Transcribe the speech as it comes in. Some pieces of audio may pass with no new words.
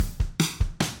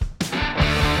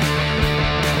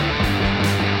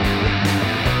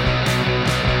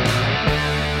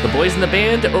boys in the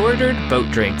band ordered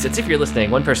boat drinks. It's if you're listening,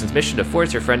 one person's mission to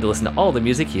force your friend to listen to all the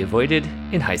music he avoided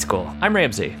in high school. I'm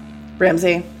Ramsey.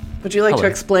 Ramsey, would you like Hello. to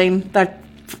explain that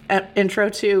intro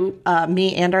to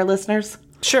me and our listeners?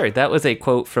 Sure, that was a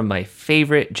quote from my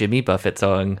favorite Jimmy Buffett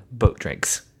song, Boat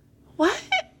Drinks. What?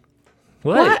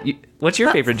 What? What's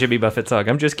your favorite Jimmy Buffett song?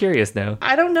 I'm just curious now.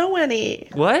 I don't know any.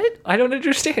 What? I don't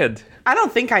understand. I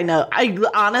don't think I know. I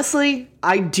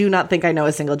do not think I know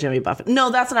a single Jimmy Buffett. No,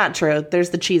 that's not true.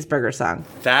 There's the cheeseburger song.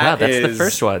 Wow, that's the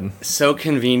first one. So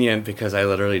convenient because I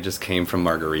literally just came from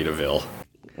Margaritaville.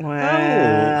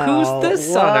 Wow. Oh, who's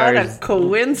this on What our... a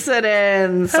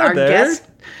coincidence. Hi Our there. guest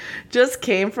just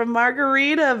came from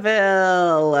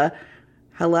Margaritaville.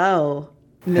 Hello,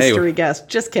 mystery guest.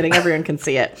 Just kidding. Everyone can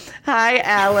see it. Hi,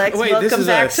 Alex. Wait, Welcome this is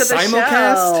back a to the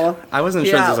simulcast? show. I wasn't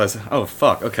Yeah. sure this was... Oh,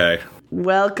 fuck, okay.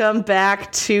 Welcome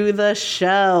back to the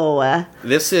show.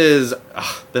 This has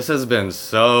been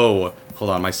so...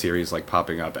 Hold on, my Siri is like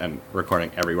popping up and recording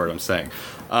every word I'm saying.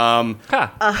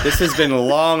 This has been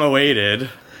long awaited,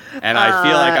 and I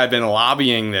feel like I've been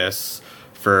lobbying this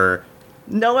for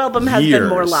No album has been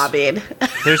more years. lobbied.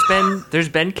 There's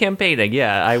been campaigning.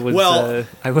 Yeah, I was. Well-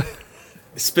 I was.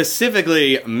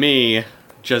 specifically me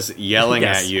just yelling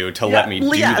Yes. at you to let me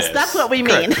do yes, this. that's what we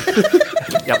mean.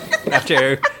 Yep.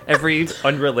 After every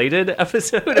unrelated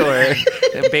episode or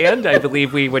band, I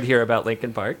believe we would hear about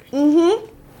Linkin Park.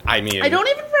 I mean, I don't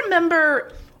even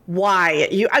remember why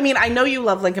you. I mean, I know you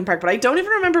love Linkin Park, but I don't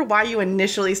even remember why you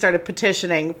initially started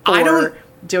petitioning for I don't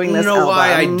doing this know album.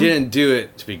 why I didn't do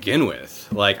it to begin with.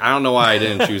 Like, I don't know why I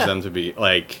didn't choose them to be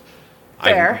like.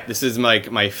 Fair. This is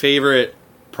like my favorite.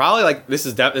 Probably like this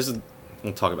is.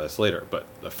 We'll talk about this later. But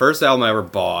the first album I ever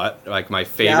bought, like my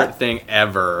favorite Yeah. thing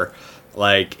ever.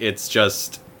 Like, it's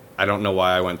just. I don't know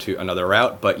why I went to another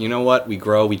route, but you know what? We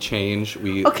grow, we change,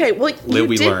 we Okay, well, live, you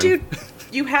we did learn. do.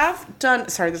 You have done.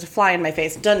 Sorry, there's a fly in my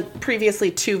face. Done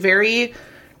previously 2 very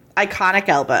iconic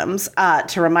albums.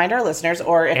 To remind our listeners,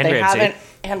 or if And they Ramsey. haven't,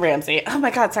 and Ramsey. Oh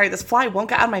my God, sorry, this fly won't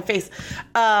get out of my face.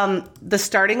 The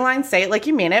starting line, "Say It Like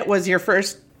You Mean It," was your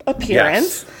first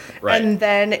appearance. Yes, right. And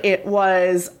then it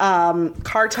was Cartel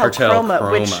Cartel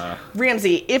Chroma, which, Chroma.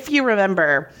 Ramsey, if you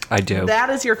remember, I do. that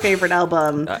is your favorite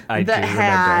album I that do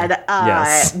had remember.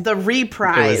 Yes. the It was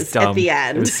reprise dumb. at the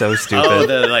end. It was so stupid. Oh,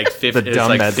 the like 50, The it's dumb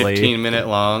like medley. 15-minute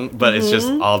long, but it's just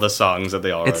Mm-hmm. all the songs that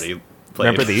they already played.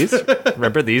 Remember these?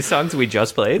 Remember these songs we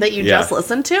just played? that you Yeah. just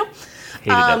listened to.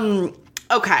 Hated it.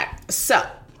 Okay, so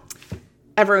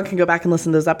everyone can go back and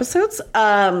listen to those episodes.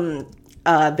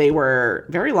 They were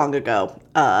very long ago,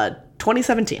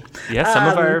 2017. Yeah, some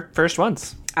of our first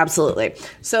ones. Absolutely.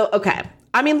 So, okay.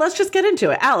 I mean, let's just get into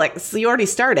it. Alex, you already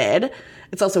started.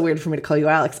 It's also weird for me to call you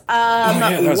Alex. yeah,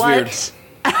 that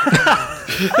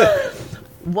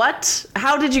was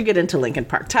How did you get into Linkin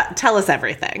Park? Tell us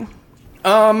everything.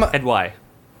 And why?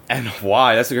 And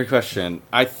why? That's a good question.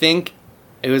 I think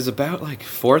it was about like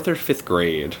 4th or 5th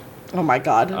grade. Oh my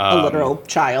God, a literal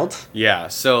child. Yeah,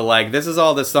 so like this is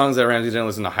all the songs that Ramsey didn't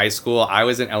listen to high school. I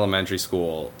was in elementary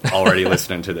school already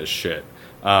listening to this shit.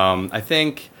 I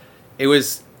think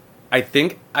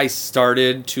I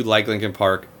started to like Linkin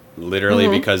Park literally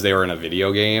because they were in a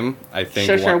video game. I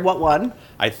think Sure. What one?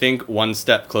 I think One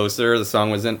Step Closer, the song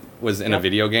was in a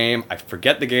video game. I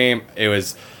forget the game. It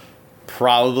was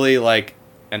probably like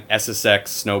an SSX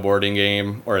snowboarding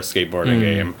game or a skateboarding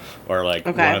game or like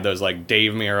Okay. one of those like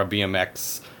Dave Mirra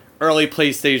BMX early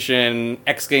PlayStation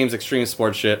X Games Extreme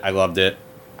Sports shit. I loved it.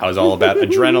 I was all about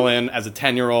adrenaline as a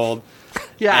 10-year-old.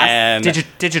 Yes. And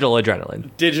Digital adrenaline.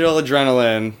 digital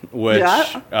adrenaline, which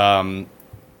Yeah.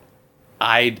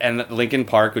 and Linkin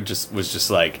Park was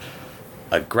just like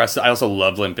aggressive. I also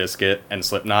loved Limp Bizkit and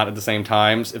Slipknot at the same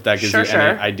times. If that gives you Sure.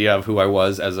 any idea of who I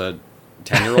was as a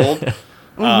 10-year-old.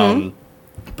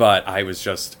 But I was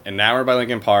just enamored by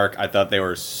Linkin Park. I thought they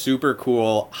were super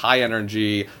cool, high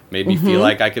energy, made me feel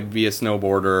like I could be a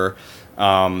snowboarder.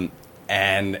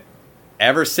 And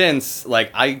ever since,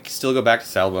 like, I still go back to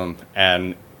this album,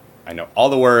 and I know all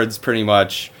the words pretty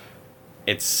much.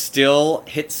 It still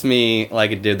hits me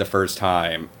like it did the first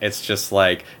time. It's just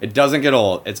like, it doesn't get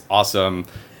old. It's awesome.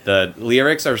 The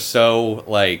lyrics are so,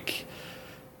 like,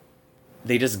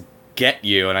 they just get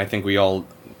you, and I think we all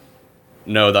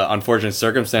know the unfortunate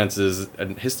circumstances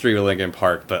and history of Linkin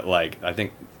Park, but, like, I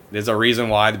think there's a reason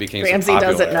why they became Ramsey so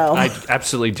popular. doesn't know. I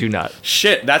absolutely do not.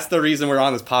 Shit, that's the reason we're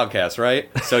on this podcast, right?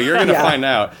 So you're gonna Yeah. find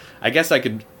out. I guess I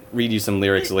could read you some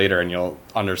lyrics later and you'll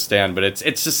understand, but it's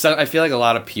just so, I feel like a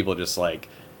lot of people just like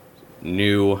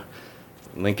knew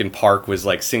Linkin Park was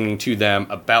like singing to them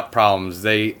about problems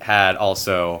they had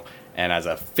also, and as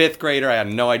a 5th grader I had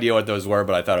no idea what those were,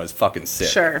 but I thought it was fucking sick.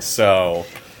 Sure. So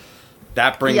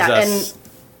that brings Yeah, us.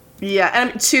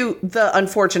 and to the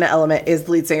unfortunate element is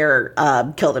the lead singer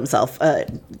killed himself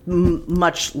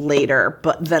much later,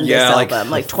 but then this album,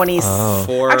 like 20...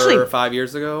 4 Actually, or 5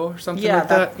 years ago or something yeah,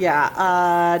 like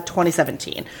that.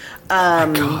 2017.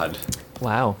 God.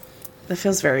 Wow.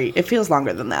 It feels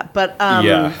longer than that, but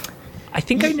Yeah. I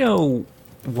think I know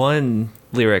one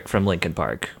lyric from Linkin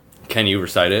Park. Can you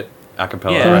recite it a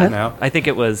cappella Yeah. right now? I think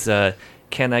it was,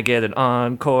 can I get an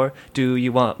encore? Do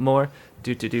you want more?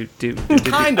 Do. Kinda.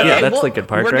 Yeah, that's Well, Linkin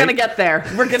Park, we're right? gonna get there.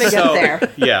 We're gonna get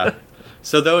there. Yeah.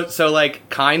 So those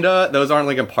aren't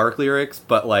Linkin Park lyrics,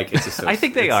 but like it's associated. I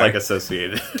think they it's are. like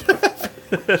associated.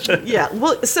 Yeah.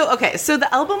 Well, so the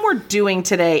album we're doing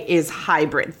today is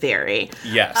Hybrid Theory.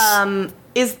 Yes.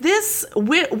 Is this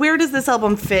where does this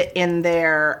album fit in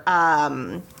their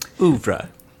Oeuvre.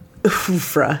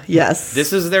 oeuvre? Yes.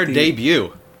 This is their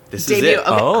debut. This is Debut. it. Okay.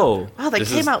 Oh. Wow, they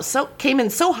This came in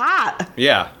so hot.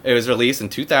 Yeah, it was released in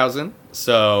 2000.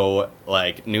 So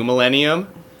like new millennium,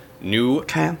 new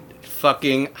Okay.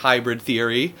 fucking Hybrid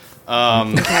Theory. Okay.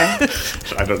 I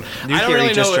don't Theory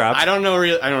really just know. dropped. I don't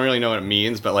really know what it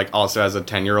means, but like also as a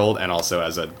 10-year-old and also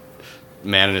as a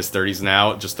man in his 30s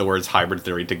now, just the words Hybrid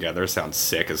Theory together sounds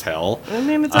sick as hell. I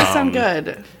mean, it does sound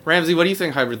good. Ramsey, what do you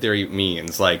think Hybrid Theory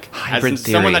means? Like, Hybrid as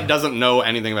someone Theory. that doesn't know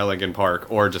anything about Linkin Park,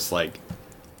 or just like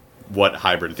what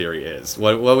Hybrid Theory is.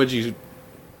 What would you?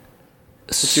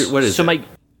 What is so it?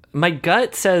 my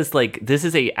gut says like this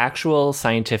is a actual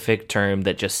scientific term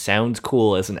that just sounds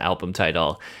cool as an album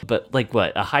title, but like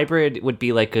what a hybrid would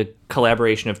be like a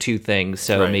collaboration of two things.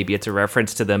 So Right. maybe it's a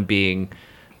reference to them being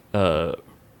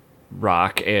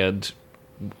rock and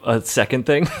a second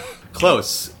thing.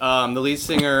 Close. The lead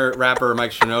singer, rapper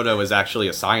Mike Shinoda was actually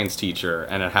a science teacher,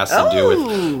 and it has to do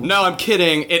with... No, I'm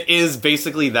kidding. It is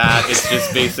basically that. It's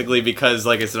just basically because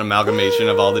like it's an amalgamation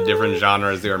of all the different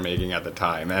genres they were making at the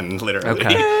time, and literally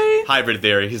Okay. Hybrid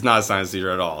Theory. He's not a science teacher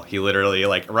at all. He literally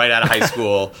like right out of high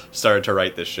school started to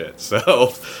write this shit.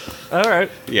 So All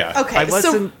right. yeah. Okay. I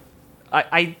wasn't.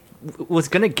 I was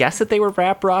gonna guess that they were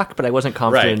rap rock, but I wasn't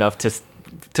confident Right. enough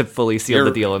to fully seal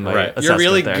the deal in my assessment. You're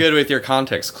really there. good with your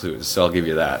context clues, so I'll give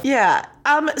you that. Yeah.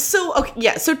 So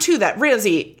to that,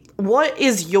 Ramsey, what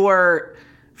is your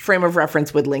frame of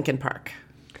reference with Linkin Park,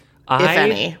 if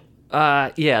any?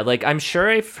 Yeah, like I'm sure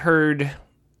I've heard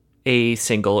a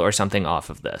single or something off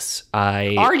of this.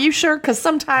 Are you sure? Because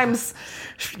sometimes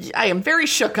I am very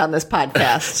shook on this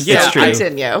podcast. Yeah, so true.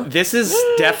 continue. This is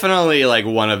definitely like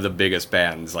one of the biggest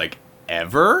bands like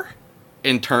ever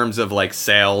in terms of like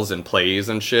sales and plays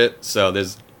and shit. So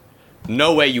there's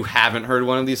no way you haven't heard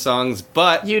one of these songs,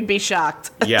 but You'd be shocked.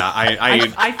 yeah,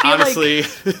 I feel honestly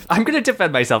I'm gonna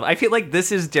defend myself. I feel like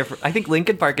this is different. I think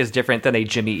Linkin Park is different than a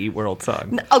Jimmy Eat World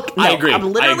song. Okay, no, I agree. I'm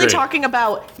literally I agree. talking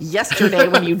about yesterday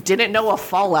when you didn't know a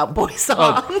Fall Out Boy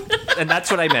song. And that's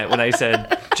what I meant when I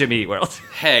said Jimmy Eat World.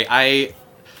 hey,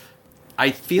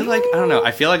 I feel like I don't know.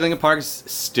 I feel like Linkin Park's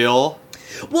still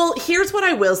Well, here's what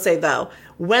I will say though.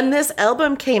 When this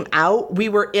album came out, we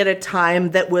were at a time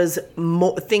that was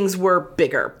things were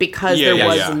bigger because Yeah, there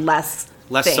was yeah. less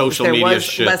Less social there media was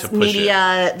shit less to push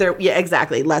media. There, yeah,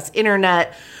 exactly. Less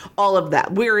internet. All of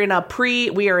that. We are in a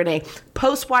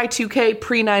post Y2K,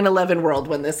 pre 9/11 world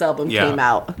when this album Yeah. came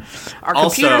out. Our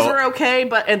Also- computers were okay,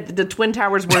 but and the Twin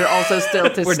Towers were also still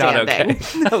We're not standing.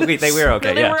 okay. Oh, wait, they were okay.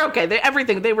 No, they yeah. were okay.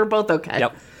 They were both okay.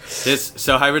 Yep.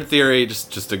 so Hybrid Theory,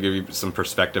 just to give you some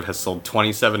perspective, has sold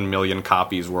 27 million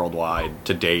copies worldwide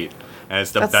to date, and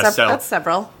it's the That's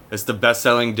several. It's the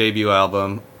best-selling debut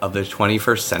album of the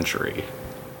 21st century,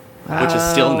 which is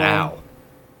still now.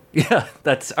 Yeah,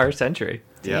 that's our century.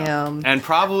 Yeah, Damn. and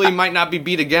probably might not be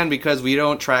beat again because we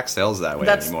don't track sales that way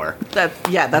anymore.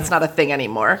 That's not a thing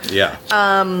anymore. Yeah,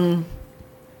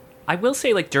 I will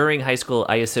say, like, during high school,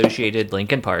 I associated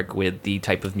Linkin Park with the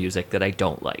type of music that I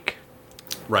don't like.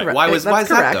 right. correct. Why is That's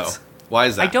that correct. though? Why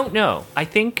is that? I don't know. I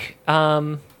think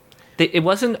it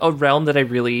wasn't a realm that I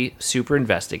really super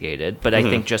investigated, but I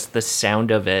think just the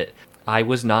sound of it, I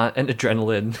was not an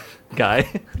adrenaline guy.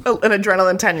 Oh, an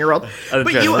adrenaline 10-year-old.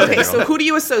 But you adrenaline okay? So 10-year-old. who do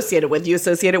you associate it with? You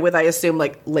associate it with, I assume,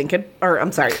 like Limp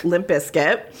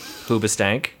Bizkit.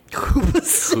 Hoobastank.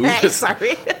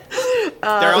 Sorry.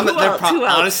 They're on the, who they're else? Who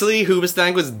else? honestly,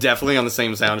 Hoobastank was definitely on the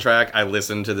same soundtrack I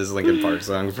listened to this Linkin Park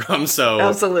song from, so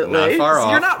Absolutely. not far So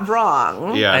off. you're not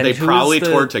wrong. Yeah, And they who's probably the-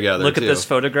 toured together. Look too. at this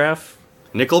photograph.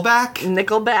 Nickelback.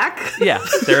 Nickelback. Yeah,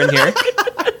 they're in here.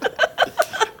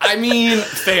 I mean,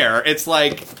 fair. It's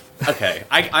like, okay,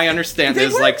 I understand.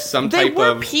 There's like some they type were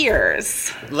of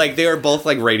peers. like they were both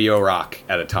like radio rock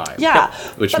at a time. Yeah,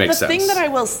 which but makes the sense. thing that I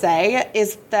will say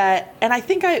is that, and I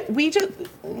think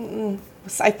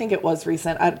I think it was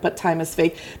recent, but time is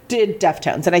fake, did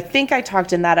Deftones. And I think I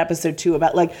talked in that episode too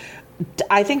about like,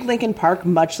 I think Linkin Park,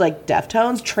 much like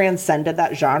Deftones, transcended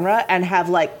that genre and have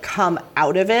like come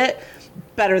out of it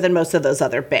better than most of those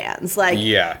other bands.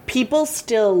 Like, people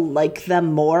still like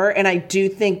them more. And I do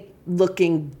think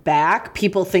looking back,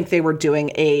 people think they were doing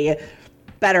a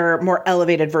better, more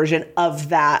elevated version of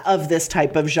this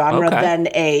type of genre than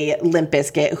a Limp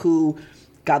Bizkit, who,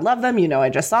 God love them, I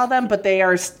just saw them, but they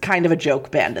are kind of a joke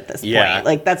band at this point.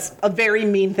 Like, that's a very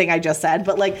mean thing I just said,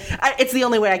 but like, it's the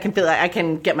only way I can feel like I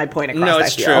can get my point across. No,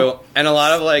 it's true. And a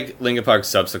lot of like Linkin Park's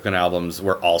subsequent albums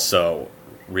were also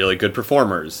really good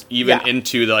performers, even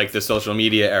into the social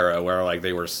media era, where like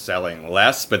they were selling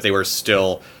less, but they were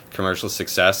still commercial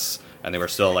success. And they were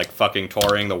still like fucking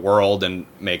touring the world and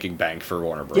making bank for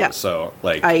Warner Bros. Yeah. So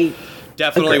like, I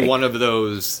definitely agree. One of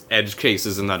those edge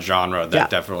cases in that genre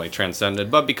that definitely transcended,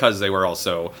 but because they were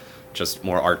also just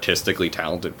more artistically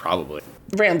talented, probably.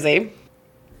 Ramsey,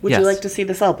 would you like to see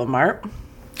this album art?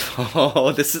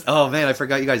 Oh man, I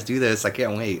forgot you guys do this. I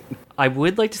can't wait. I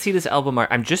would like to see this album art.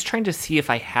 I'm just trying to see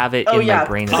if I have it in my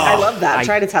brain. I love that.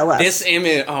 Try to tell us. This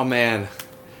image, oh man.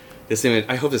 This image,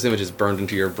 I hope this image is burned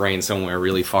into your brain somewhere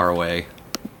really far away.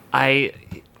 I'm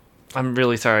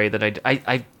really sorry that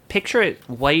I picture it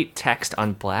white text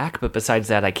on black, but besides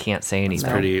that, I can't say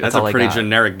anything. That's a pretty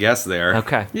generic guess there.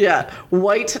 Okay. Yeah,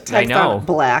 white text on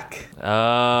black.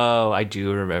 Oh, I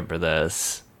do remember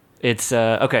this. It's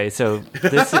okay. So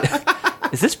this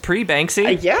is this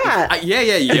pre-Banksy? Yeah.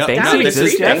 Banksy this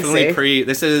is definitely pre.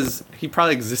 He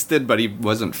probably existed, but he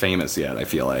wasn't famous yet. I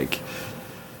feel like.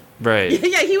 Right.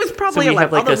 Yeah, he was probably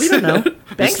alive, although we don't know.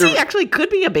 Banksy actually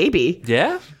could be a baby.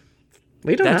 Yeah?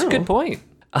 We don't know. That's a good point.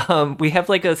 We have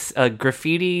like a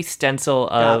graffiti stencil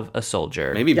of a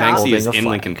soldier. Maybe Banksy is in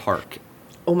Linkin Park.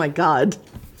 Oh my god.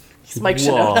 Mike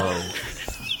should know.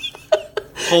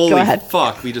 Holy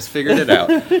fuck, we just figured it out.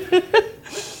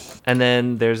 And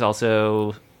then there's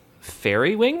also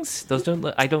fairy wings? Those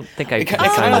I don't think I it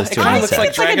kind of looks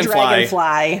like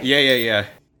dragonfly. Yeah.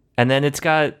 And then it's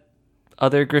got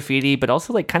other graffiti, but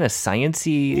also like kind of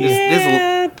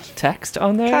sciencey text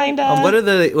on there.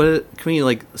 Kinda. Can we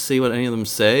like see what any of them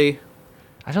say?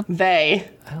 They.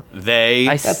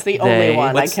 That's the only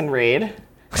one I can read.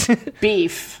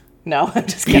 Beef. No, I'm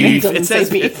just kidding. It doesn't say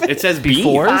beef. It says beef.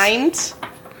 Find.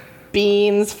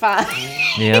 Beans. Fine.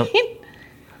 Yeah.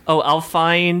 Oh, I'll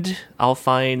find. I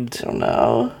don't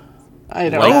know.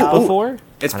 Before.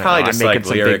 It's probably just like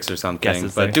lyrics or something.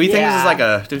 But do we think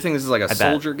this is like a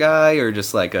soldier guy or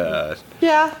just like a?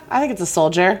 Yeah, I think it's a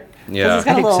soldier. Yeah, he's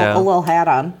got a little hat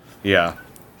on. Yeah.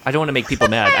 I don't want to make people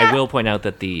mad. I will point out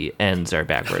that the ends are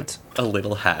backwards. A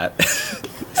little hat.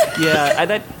 Yeah,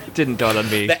 that didn't dawn on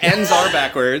me. The ends are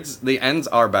backwards.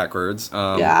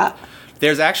 Yeah.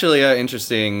 There's actually an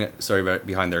interesting story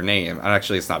behind their name. And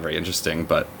actually, it's not very interesting,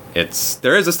 but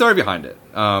there is a story behind it.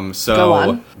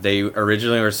 So they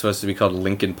originally were supposed to be called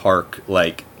Linkin Park,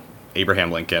 like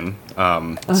Abraham Lincoln,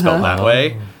 spelled that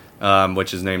way,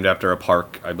 which is named after a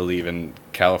park, I believe, in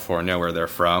California where they're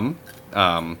from.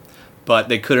 But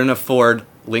they couldn't afford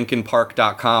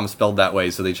LinkinPark.com spelled that way,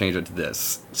 so they changed it to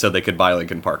this, so they could buy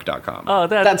LinkinPark.com. Oh,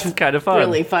 that's kind of fun.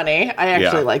 Really funny. I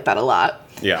actually like that a lot.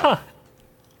 Yeah. Huh.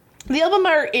 The album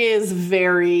art is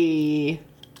very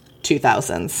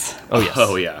 2000s. Oh, yes.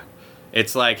 Oh, yeah.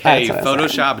 It's like, hey,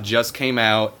 Photoshop just came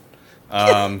out.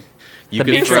 You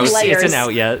can throw layers. Isn't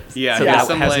out yet. Yeah, so that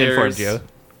hasn't informed you.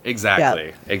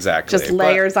 Exactly. Just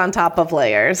layers on top of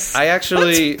layers.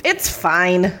 It's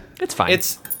fine. It's fine.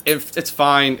 It's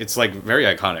fine. It's like very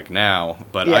iconic now,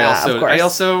 but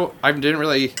I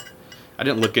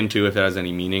didn't look into if it has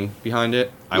any meaning behind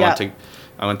it. I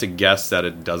want to guess that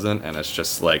it doesn't, and it's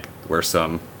just like we're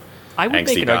some I would angsty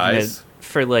make an guys. argument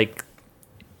for like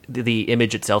the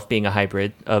image itself being a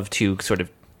hybrid of two sort of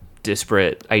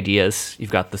disparate ideas. You've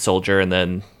got the soldier and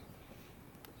then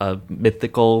a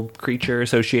mythical creature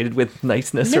associated with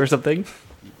niceness or something.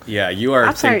 Yeah, you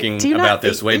are thinking about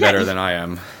this way better than I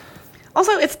am.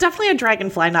 Also, it's definitely a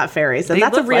dragonfly, not fairies, and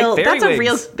that's a real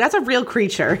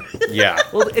creature. Yeah.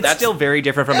 Well, it's still very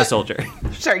different from a soldier.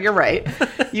 Sure, you're right.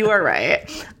 You are right.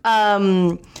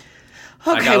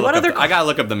 Okay, I gotta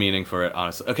look up the meaning for it,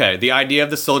 honestly. Okay, the idea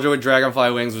of the soldier with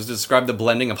dragonfly wings was to describe the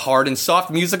blending of hard and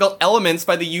soft musical elements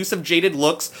by the use of jaded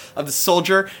looks of the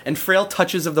soldier and frail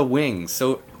touches of the wings.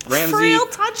 So,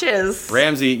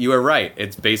 Ramsey, you are right.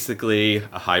 It's basically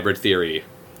a hybrid theory.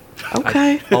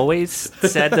 Okay. I've always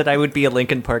said that I would be a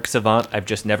Linkin Park savant. I've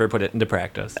just never put it into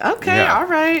practice. Okay, yeah.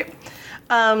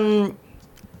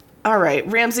 All right,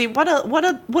 Ramsey, what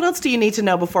else do you need to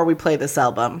know before we play this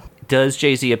album? Does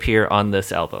Jay-Z appear on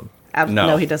this album? No.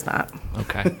 No, he does not.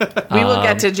 Okay. We will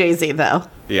get to Jay-Z, though.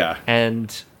 Yeah.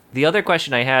 And the other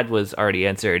question I had was already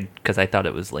answered because I thought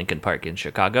it was Linkin Park in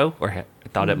Chicago, or I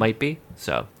thought it might be.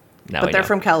 So now But I they're know.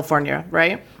 from California,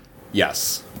 right?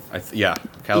 Yes. Yeah.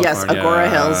 California. Yes, Agora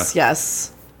Hills.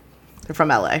 Yes. They're from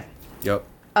LA. Yep.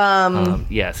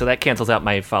 Yeah, so that cancels out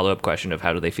my follow-up question of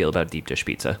how do they feel about deep dish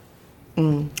pizza.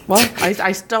 Well,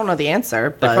 I still don't know the answer,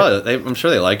 They but probably, I'm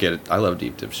sure they like it. I love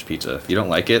deep dish pizza. If you don't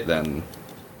like it, then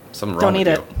something wrong don't with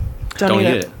eat you. it. Don't eat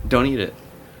it. Don't eat it.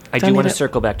 I Don't do eat want to it.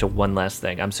 circle back to one last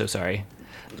thing. I'm so sorry.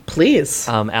 Please.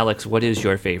 Alex, what is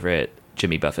your favorite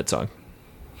Jimmy Buffett song?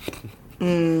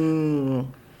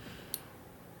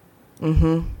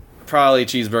 Probably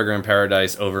Cheeseburger in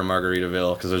Paradise over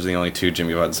Margaritaville because those are the only two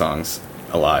Jimmy Buffett songs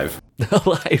alive.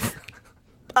 Alive.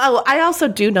 Oh, I also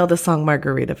do know the song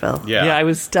Margaritaville. Yeah, I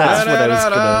was. That's what I was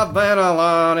gonna. Been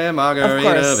alone in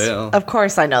Margaritaville. Of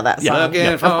course I know that song.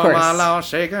 Looking for of course. my lost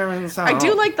shaker and song. I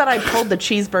do like that I pulled the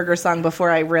cheeseburger song before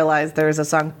I realized there's a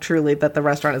song truly that the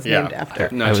restaurant is named after.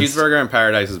 No, I was- Cheeseburger in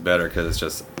Paradise is better because it's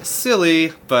just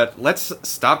silly. But let's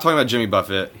stop talking about Jimmy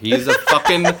Buffett. He's a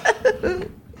fucking.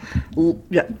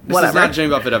 Yeah, This whatever. is not a Jimmy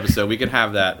Buffett episode. We can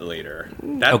have that later.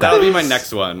 Okay. That'll be my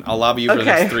next one. I'll lobby you for the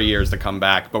Okay. next 3 years to come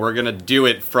back, but we're gonna do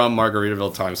it from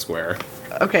Margaritaville Times Square.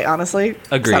 Okay, honestly,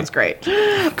 Agreed. sounds great.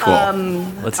 Cool.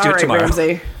 Let's do All it right, tomorrow.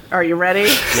 Ramsey, are you ready?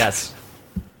 Yes.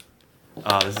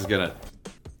 Oh, this is gonna.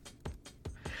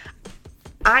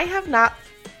 I have not.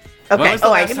 When Okay. was the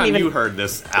I last didn't time even. you heard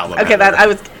this album? Okay, ever? that I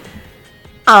was.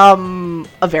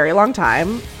 A very long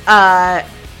time.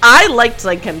 I liked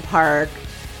Linkin Park.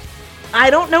 I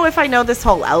don't know if I know this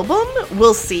whole album.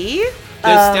 We'll see.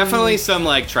 There's definitely some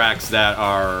like tracks that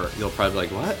are you'll probably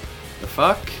be like, what the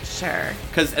fuck? Sure.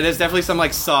 Because there's definitely some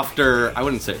like softer. I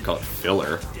wouldn't say call it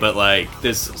filler, but like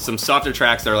there's some softer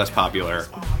tracks that are less popular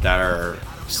that are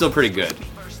still pretty good.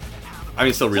 I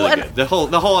mean, still really Well, and- good.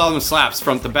 The whole album slaps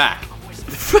front to back.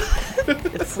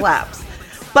 It slaps.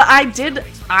 But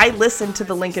I listened to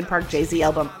the Linkin Park Jay-Z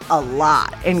album a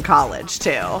lot in college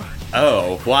too.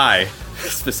 Oh, why?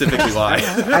 Specifically, why?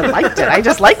 I liked it. I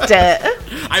just liked it.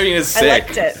 I mean, it's I sick.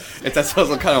 liked it. That's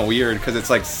also kind of weird because it's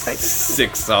like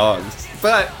 6 songs,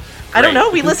 but I don't great.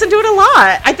 know. We listened to it a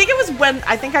lot. I think it was when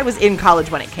I think I was in college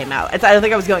when it came out. I don't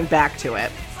think I was going back to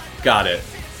it. Got it.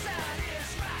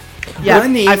 Yeah,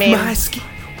 Beneath I mean, my skin.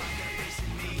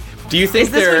 Do you think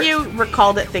is this they're? what you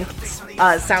recalled it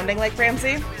sounding like,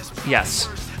 Ramsey? Yes.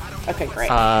 Okay,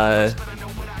 great. I'm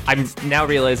now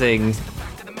realizing.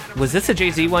 Was this a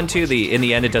Jay-Z one too? In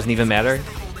the end, it doesn't even matter.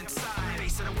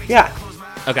 yeah.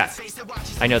 Okay,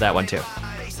 I know that one too.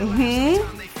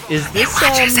 Mm-hmm. Is this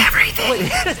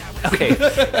everything?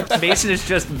 Okay, Mason is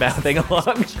just mouthing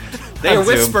along. They on Zoom.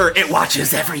 whisper, "It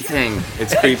watches everything."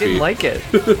 It's I creepy. didn't like it.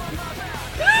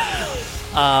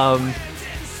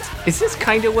 Is this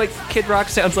kind of what Kid Rock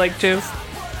sounds like too?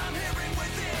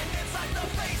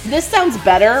 This sounds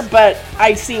better, but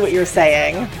I see what you're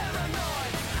saying.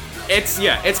 It's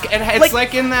Like-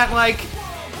 like in that like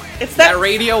It's that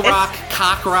radio it's- rock,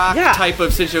 cock rock Yeah. type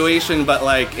of situation, but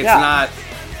like it's Yeah. not.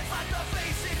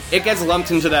 It gets lumped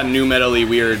into that new metal-y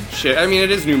weird shit. I mean, it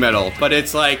is new metal, but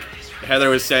it's like Heather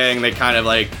was saying, they kind of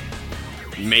like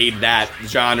made that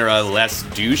genre less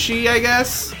douchey, I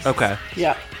guess. Okay.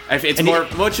 Yeah. It's And more,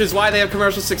 which is why they have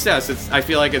commercial success. I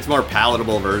feel like it's more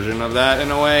palatable version of that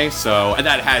in a way. So and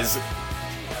that has,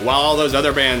 while all those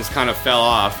other bands kind of fell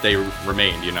off, they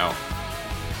remained. You know.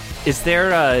 Is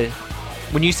there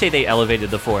when you say they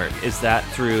elevated the fork, is that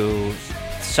through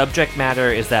subject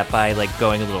matter? Is that by like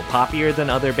going a little poppier than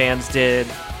other bands did?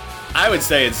 I would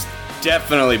say it's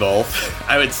definitely both.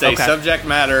 I would say Okay. subject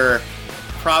matter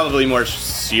probably more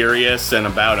serious and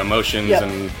about emotions Yep.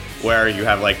 and where you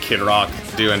have like Kid Rock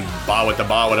doing Ba with the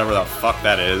Ba, whatever the fuck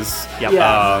that is. Yep.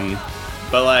 Yeah.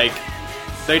 But like,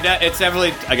 it's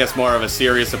definitely, I guess, more of a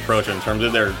serious approach in terms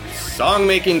of their song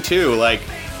making too. Like,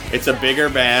 it's a bigger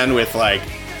band with like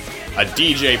a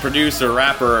DJ, producer,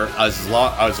 rapper, as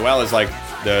well as like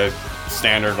the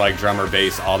standard like drummer,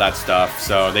 bass, all that stuff.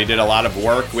 So they did a lot of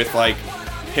work with like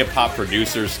hip hop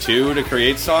producers too to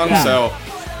create songs. Yeah. So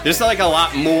there's like a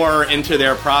lot more into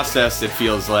their process. It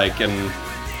feels like, and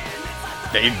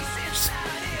they just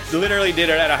literally did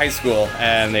it at a high school,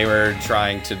 and they were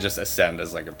trying to just ascend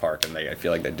as like a park, and I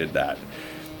feel like they did that.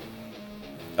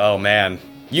 Oh man,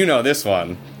 you know this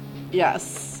one.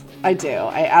 Yes, I do.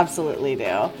 I absolutely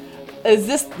do. Is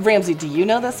this Ramsey? Do you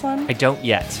know this one? I don't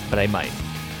yet, but I might.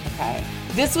 Okay.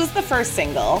 This was the first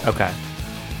single. Okay.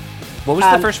 What was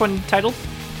the first one titled?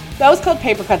 That was called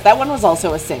Paper Cut. That one was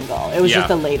also a single. It was Yeah.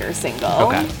 just a later single.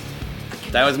 Okay.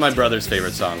 That was my brother's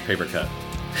favorite song, Paper Cut.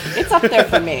 It's up there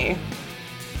for me.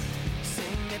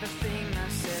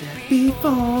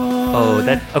 before. Oh,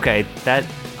 that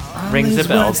rings a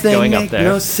bell Words, they going up make there.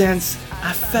 no sense.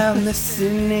 I found this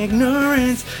in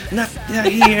ignorance. Not to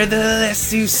hear the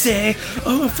less you say.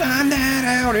 Oh, find that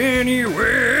out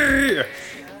anyway.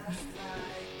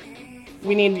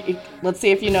 Let's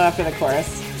see if you know after the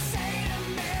chorus.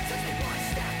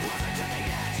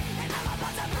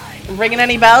 Ringing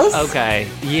any bells? Okay,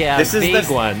 yeah, This is big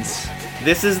the- ones.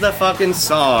 This is the fucking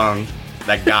song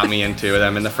that got me into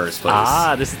them in the first place.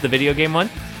 Ah, this is the video game one?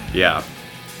 Yeah.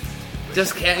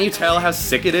 Just can't you tell how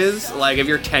sick it is? Like, if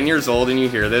you're 10 years old and you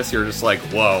hear this, you're just like,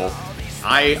 whoa.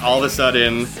 I, all of a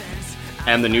sudden,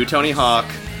 am the new Tony Hawk.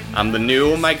 I'm the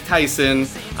new Mike Tyson.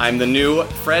 I'm the new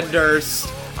Fred Durst.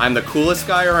 I'm the coolest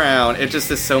guy around. It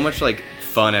just is so much, like,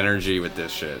 fun energy with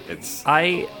this shit. It's...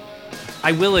 I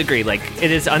will agree, like,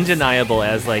 it is undeniable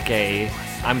as, like, a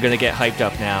I'm gonna get hyped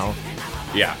up now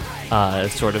Yeah.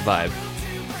 sort of vibe.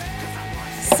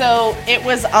 So it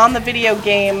was on the video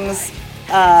games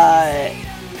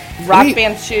Rock Wait.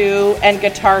 Band 2 and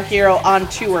Guitar Hero on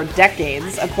tour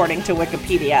decades, according to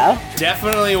Wikipedia.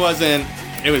 Definitely wasn't...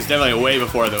 It was definitely way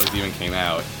before those even came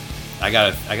out. I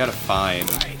gotta find...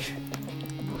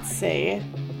 Let's see.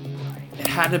 It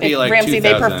had to be, like, Ramsey, 2000.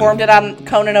 they performed it on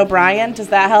Conan O'Brien. Does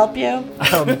that help you?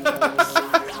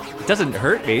 It doesn't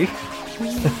hurt me.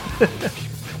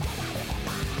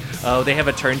 Oh, they have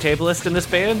a turntablist in this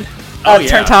band? Oh, A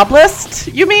yeah.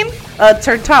 turntablist, you mean? A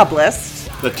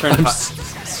turntablist. The turn...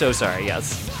 So sorry,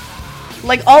 yes.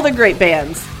 Like all the great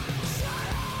bands.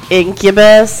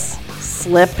 Incubus,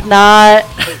 Slipknot,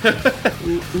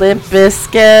 Limp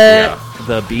Bizkit. Yeah.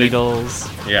 The Beatles.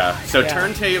 Yeah. So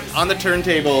Yeah. on the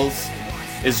turntables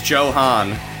is Joe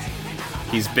Hahn.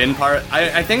 He's been part.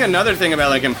 I think another thing about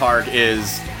Linkin Park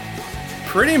is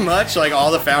pretty much like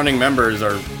all the founding members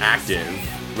are active,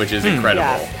 which is incredible.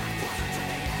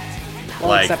 Yeah. Well,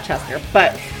 Like- except Chester.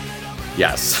 But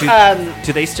Yes.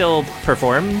 Do they still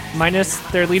perform minus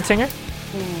their lead singer?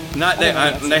 Not they.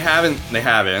 They haven't. They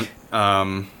haven't.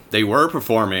 They were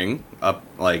performing up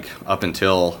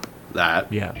until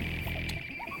that. Yeah.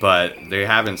 But they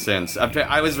haven't since.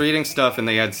 I was reading stuff and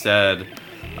they had said,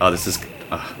 "Oh, this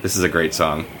is a great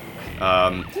song."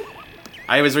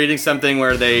 I was reading something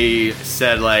where they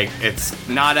said like it's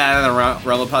not out of the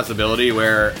realm of possibility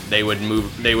where they would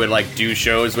like do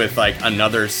shows with like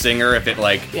another singer if it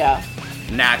like yeah.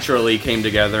 naturally came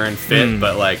together and fit,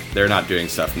 but like they're not doing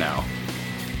stuff now.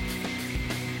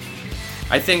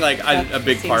 I think like a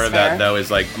big seems part of fair. that though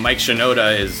is like Mike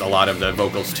Shinoda is a lot of the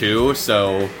vocals too,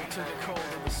 so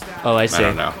Oh, I see. I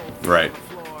don't know. Right.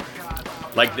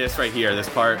 Like this right here, this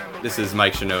part, this is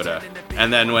Mike Shinoda.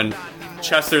 And then when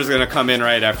Chester's gonna come in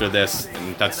right after this,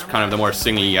 and that's kind of the more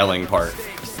singy, yelling part.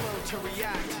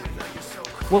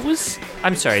 What was...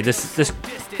 I'm sorry, this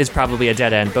is probably a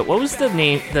dead end, but what was the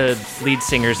lead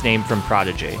singer's name from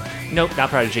Prodigy? Nope, not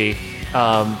Prodigy.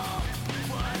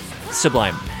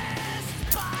 Sublime.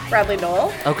 Bradley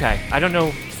Noel. Okay, I don't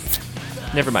know.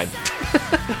 Never mind.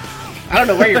 I don't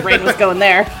know where your brain was going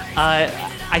there.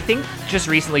 I think just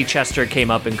recently Chester came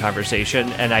up in conversation,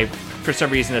 and I, for some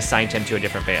reason, assigned him to a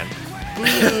different band.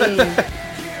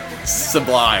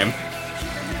 Sublime.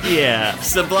 Yeah.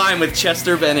 Sublime with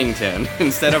Chester Bennington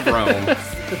instead of Rome.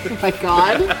 Oh my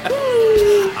god.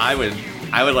 I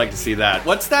would like to see that.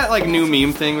 What's that like new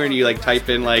meme thing where you like type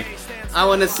in like I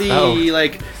want to see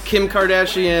like Kim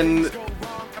Kardashian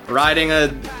riding a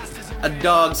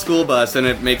dog school bus and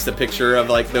it makes a picture of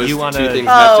like those You two wanna- things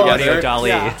Oh, meshed Audio together. Dolly.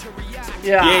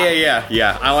 Yeah.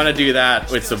 Yeah. I want to do that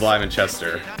with Sublime and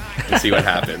Chester and see what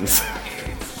happens.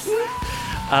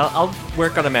 I'll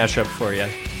work on a mashup for you.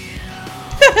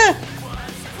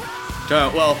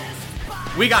 Well,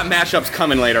 we got mashups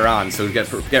coming later on, so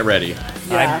get ready.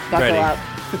 Yeah, I'm buckle ready. up.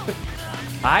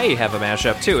 I have a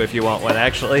mashup too, if you want one.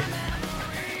 Actually,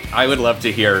 I would love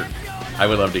to hear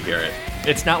it.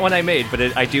 it's not one I made, but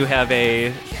I do have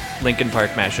a Linkin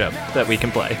Park mashup that we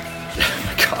can play. Oh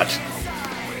my god.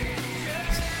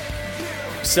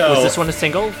 So Was this one a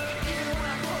single?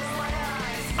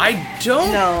 I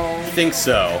don't No. think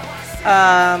so.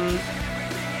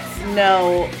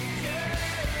 No.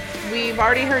 We've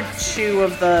already heard 2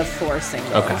 of the 4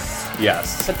 singles. Okay.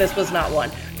 Yes. But this was not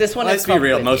one. This one Let's is be called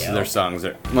real. With Most You. of their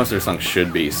songs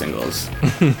should be singles.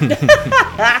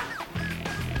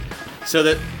 So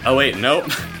that. Oh wait, nope.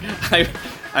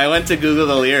 I went to Google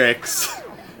the lyrics,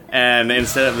 and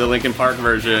instead of the Linkin Park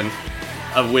version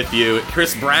of "With You,"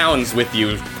 Chris Brown's "With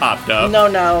You" popped up. No,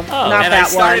 not and that I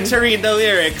started one. to read the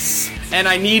lyrics, and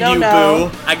I need No, you, no.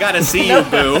 boo. I gotta see you,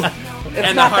 boo.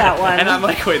 It's not that one. And I'm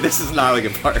like, wait, this is not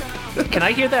Linkin Park. Can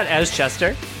I hear that as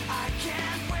Chester?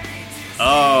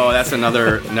 Oh, that's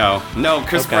another no. No,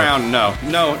 Chris Okay. Brown, no.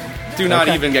 No, do not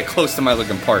Okay. even get close to my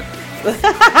Linkin Park.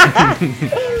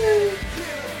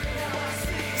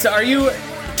 So are you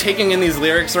taking in these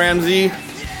lyrics, Ramsey?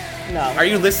 No. Are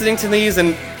you listening to these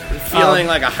and feeling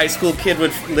like a high school kid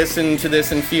would listen to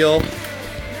this and feel?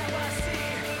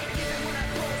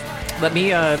 Let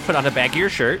me put on a baggier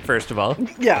shirt first of all.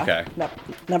 Yeah. Okay. No.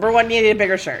 Number one, you need a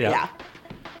bigger shirt. Yeah.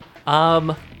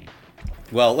 Yeah.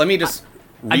 Well, let me just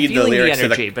I'm read the feeling lyrics the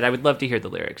to energy, but I would love to hear the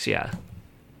lyrics. Yeah.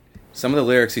 Some of the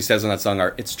lyrics he says in that song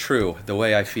are, "It's true, the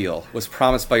way I feel was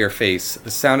promised by your face,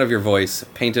 the sound of your voice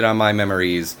painted on my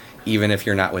memories, even if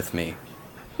you're not with me."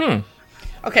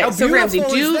 Okay, so Ramsey,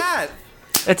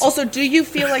 It's do you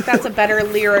feel like that's a better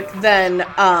lyric than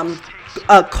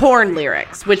Korn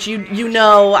lyrics, which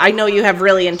I know you have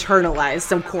really internalized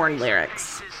some Korn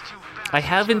lyrics. I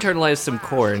have internalized some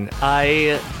Korn.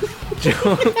 I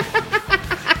don't.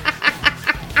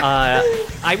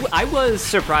 I was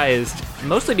surprised,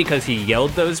 mostly because he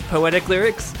yelled those poetic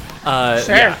lyrics. Sure.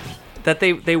 Yeah, that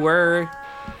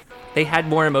they had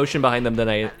more emotion behind them than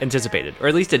I anticipated, or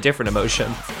at least a different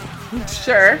emotion.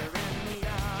 Sure.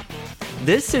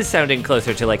 This is sounding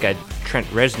closer to like a Trent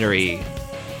Reznor-y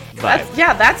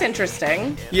vibe. That's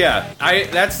interesting. Yeah,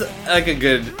 that's like a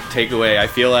good takeaway. I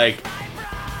feel like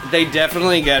they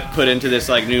definitely get put into this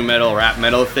like new metal, rap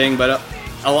metal thing, but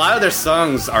a lot of their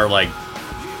songs are like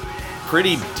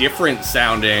pretty different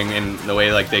sounding in the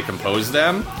way like they compose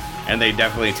them, and they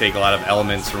definitely take a lot of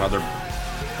elements from other,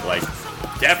 like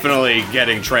definitely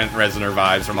getting Trent Reznor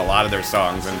vibes from a lot of their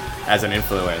songs and as an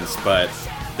influence, but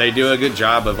they do a good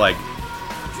job of like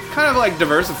kind of like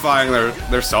diversifying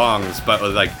their songs, but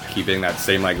with like keeping that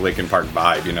same like Linkin Park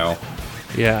vibe, you know?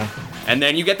 Yeah. And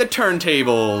then you get the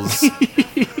turntables.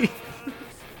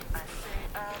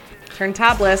 Turn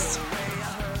topless.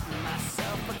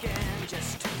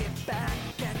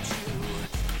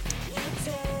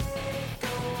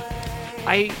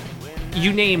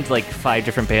 You named like 5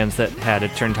 different bands that had a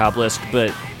turntable list,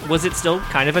 but was it still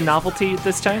kind of a novelty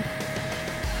this time?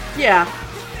 Yeah.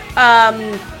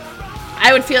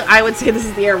 I would say this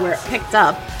is the era where it picked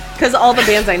up, because all the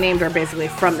bands I named are basically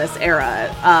from this era.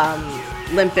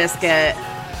 Limp Bizkit,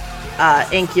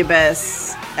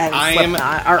 Incubus, and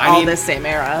Slipknot are all this same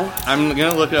era. I'm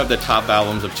gonna look up the top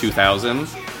albums of 2000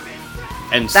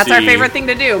 and That's see. our favorite thing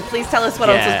to do. Please tell us what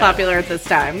else was popular at this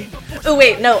time. Oh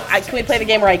wait, no. Can we play the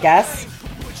game where I guess?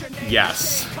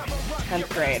 Yes. 10th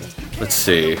grade. Let's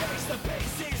see.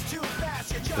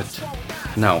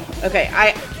 No. Okay,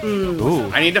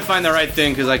 Ooh. I need to find the right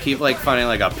thing because I keep like finding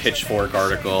like a Pitchfork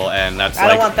article, and that's I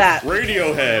like don't want that.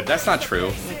 Radiohead. That's not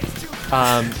true.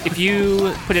 If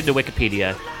you put it into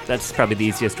Wikipedia, that's probably the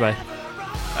easiest way.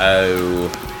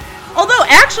 Oh. Although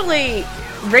actually,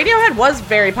 Radiohead was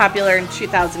very popular in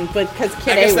 2000, but because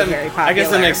Kid A was very popular. I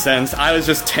guess that makes sense. I was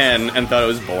just 10 and thought it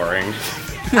was boring.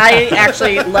 I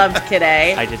actually loved Kid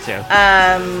A. I did too.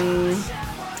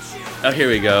 Oh, here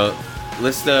we go.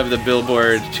 List of the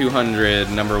Billboard 200,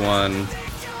 number 1.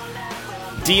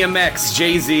 DMX,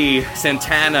 Jay-Z,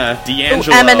 Santana,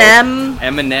 D'Angelo,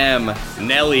 Eminem,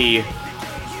 Nelly,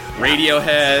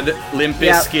 Radiohead, Limp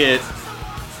Bizkit,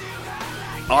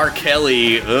 R.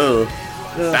 Kelly,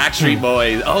 Backstreet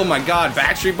Boys. Oh my God,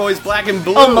 Backstreet Boys, Black and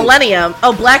Blue. Oh, Millennium.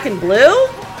 Oh, Black and Blue?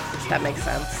 That makes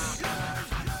sense.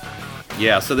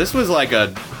 Yeah, so this was like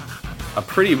a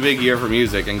pretty big year for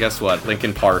music, and guess what?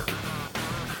 Linkin Park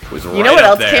was right You know what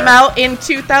up else there. came out in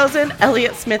 2000?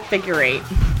 Elliott Smith Figure 8.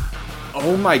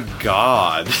 Oh my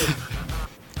God.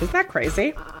 Isn't that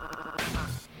crazy?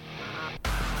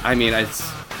 I mean, I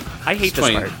hate this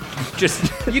 20. part. Just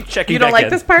checking. You don't back like in.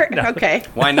 this part? No. Okay.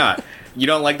 why not? You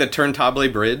don't like the Turntable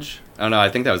Bridge? Oh no, I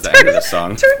think that was the end of the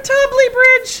song. Turntable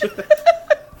Bridge.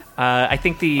 I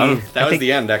think the That was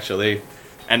the end, actually.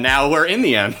 And now we're in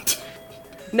the end.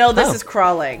 No, this Oh. is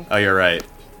Crawling. Oh, you're right.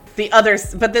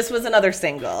 But this was another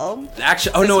single.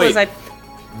 Actually, oh This no, was wait.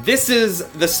 This is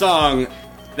the song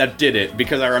that did it,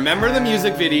 because I remember the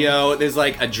music video. There's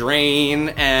like a drain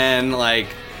and like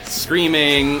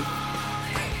screaming.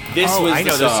 This Oh, was I the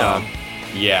know song. this song.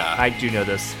 Yeah. I do know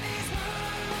this.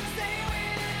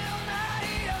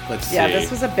 Let's see. Yeah, this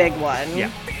was a big one.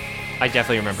 Yeah, I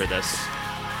definitely remember this.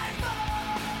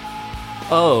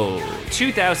 Oh,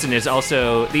 2000 is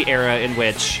also the era in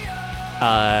which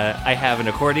I have an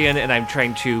accordion and I'm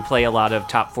trying to play a lot of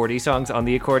top 40 songs on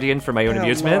the accordion for my own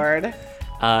amusement. Lord.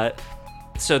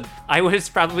 So I was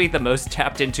probably the most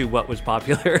tapped into what was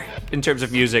popular in terms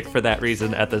of music for that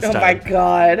reason at this Oh time. my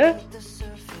God.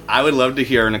 I would love to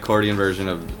hear an accordion version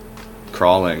of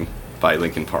 "Crawling" by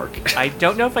Linkin Park. I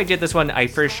don't know if I did this one. I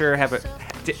for sure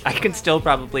I can still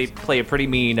probably play a pretty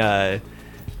mean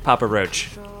Papa Roach.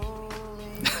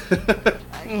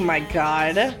 Oh my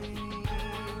god.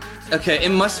 Okay, it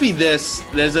must be this.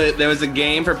 There was a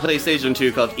game for PlayStation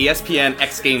 2 called ESPN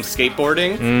X Games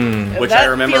Skateboarding, which that I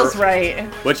remember feels right.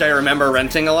 which I remember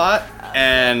renting a lot.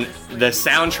 And the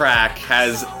soundtrack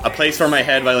has A Place for My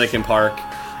Head by Linkin Park.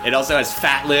 It also has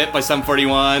Fat Lip by Sum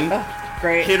 41.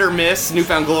 Great. Hit or Miss,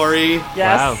 Newfound Glory. Yes.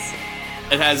 Wow.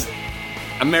 It has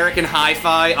American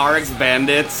Hi-Fi, RX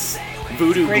Bandits,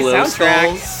 Voodoo Great Glow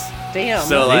soundtrack. Skulls. Damn.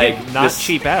 So, They like, did not this-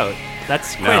 cheap out.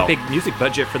 That's quite No. a big music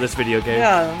budget for this video game.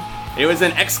 yeah. It was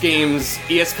an X Games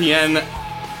ESPN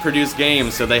produced game,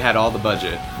 so they had all the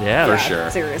budget. Yeah. For Yeah, sure.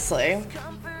 Seriously.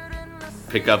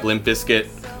 Pick up Limp Bizkit,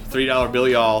 $3 Bill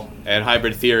Y'all, and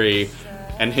Hybrid Theory,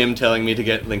 and him telling me to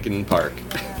get Linkin Park.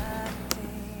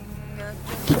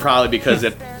 Probably because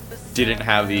it didn't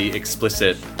have the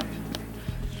explicit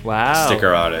Wow.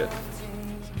 sticker on it.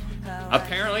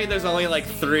 Apparently, there's only like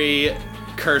 3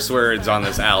 curse words on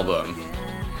this album,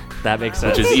 That makes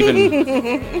sense. which is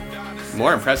even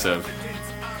more impressive.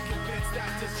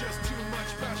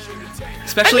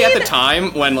 Especially at the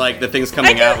time when like the things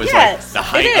coming out was like the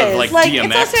height it of is. like, Like, it's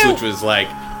DMX, also- which was like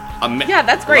Yeah,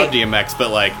 that's great. I love DMX,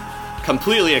 but like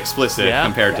completely explicit Yeah.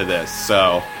 compared to this.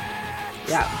 So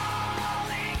Yeah.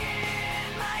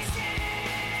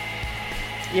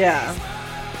 Yeah.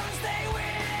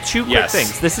 Two quick Yes.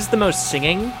 things. This is the most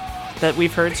singing that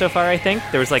we've heard so far, I think.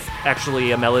 There was like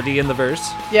actually a melody in the verse.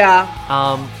 Yeah.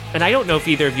 And I don't know if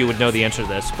either of you would know the answer to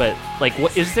this, but like,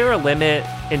 what is there a limit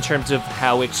in terms of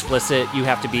how explicit you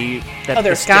have to be that Oh,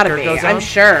 there's the gotta sticker be. goes I'm on?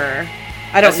 sure.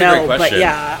 I don't That's a great know, but question.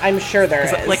 yeah, I'm sure there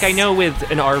is. Like, I know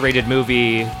with an R-rated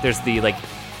movie, there's the like,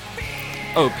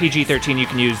 PG-13, you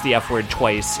can use the F word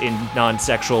twice in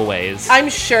non-sexual ways. I'm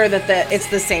sure that it's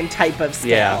the same type of scale,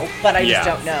 Yeah. but I just Yeah.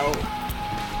 don't know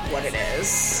what it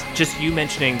is. Just you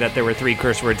mentioning that there were 3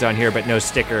 curse words on here, but no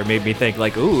sticker, made me think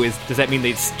like, ooh, does that mean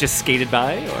they just skated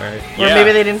by, or? Or Yeah.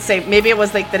 maybe they didn't say. Maybe it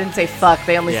was like they didn't say fuck.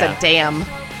 They only Yeah. said damn.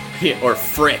 or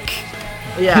frick.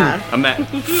 Yeah. I'm at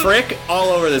frick all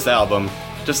over this album.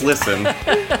 Just listen.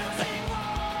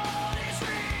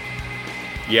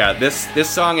 Yeah, this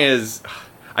song is.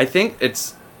 I think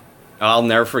it's. I'll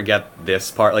never forget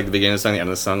this part. Like the beginning of the song, the end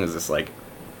of the song is this like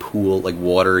pool, like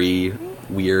watery,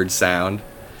 weird sound.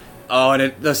 Oh,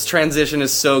 and this transition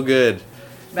is so good.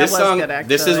 That This was song, good,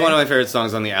 this is actually. one of my favorite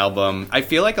songs on the album. I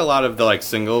feel like a lot of the like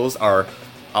singles are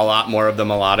a lot more of the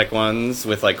melodic ones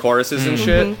with like choruses and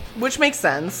shit. Which makes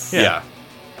sense. Yeah.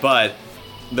 But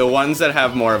the ones that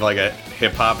have more of like a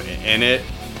hip hop in it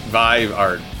vibe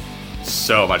are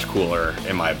so much cooler,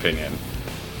 in my opinion.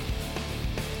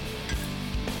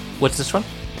 What's this one?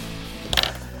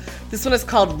 This one is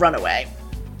called Runaway.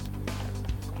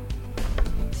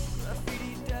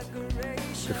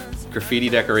 Graffiti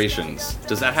decorations.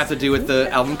 Does that have to do with the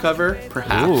album cover?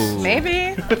 Perhaps. Ooh.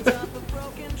 Maybe.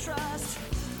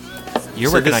 You're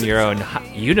So working this- on your own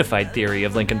unified theory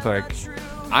of Linkin Park.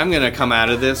 I'm gonna come out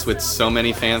of this with so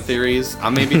many fan theories.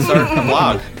 I'll maybe start a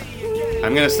blog.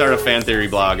 I'm gonna start a fan theory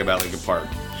blog about Linkin Park.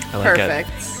 I like Perfect.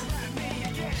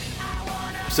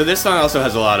 So this song also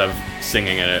has a lot of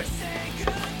singing in it. it.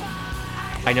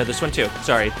 I know this one too.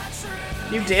 Sorry.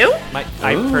 You do?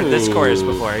 I've heard this chorus Ooh.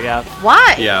 before, yeah.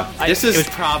 Why? Yeah, this it has was-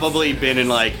 probably been in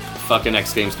like fucking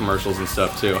X Games commercials and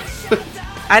stuff too.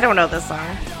 I don't know this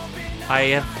song.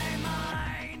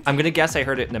 I'm gonna guess I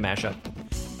heard it in a mashup.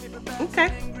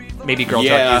 Okay. Maybe Girl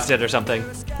Yeah. Talk used it or something.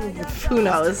 Who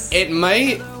knows? It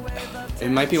might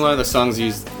be one of the songs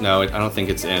used. No, I don't think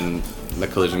it's in the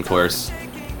Collision course.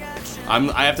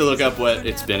 I have to look up what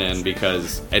it's been in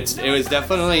because it was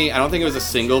definitely. I don't think it was a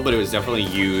single, but it was definitely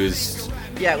used.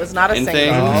 Yeah, it was not a In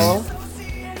single.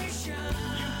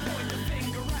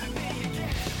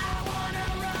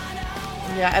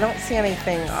 Yeah, I don't see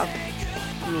anything up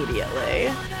immediately.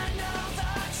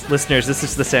 Listeners, this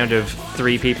is the sound of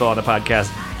 3 people on a podcast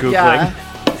Googling. Yeah.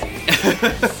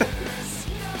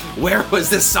 Where was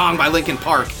this song by Linkin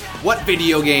Park? What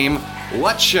video game?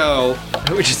 What show?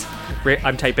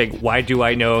 I'm typing, why do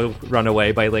I know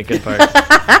Runaway by Linkin Park?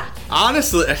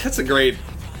 Honestly, that's a great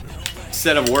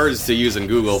set of words to use in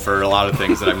Google for a lot of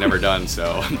things that I've never done.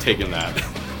 So I'm taking that.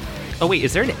 Oh wait,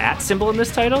 is there an @ symbol in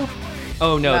this title?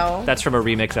 Oh no, No. that's from a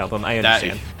remix album. I That,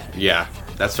 understand. yeah,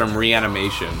 that's from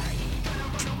Reanimation.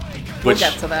 We'll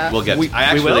get to that. We'll get. We- I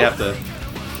actually we will? have to.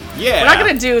 Yeah. We're not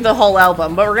gonna do the whole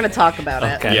album, but we're gonna talk about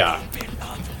it. Okay. Yeah.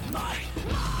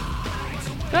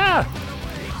 Ah,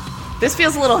 This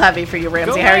feels a little heavy for you,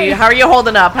 Ramsey. Go How are away. you? How are you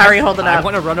holding up? How are you holding I up?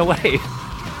 want to run away.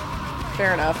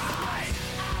 Fair enough.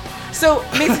 So,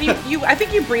 Mason, I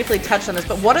think you briefly touched on this,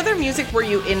 but what other music were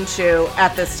you into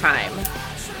at this time?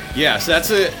 Yeah, so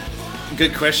that's a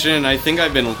good question. I think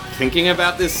I've been thinking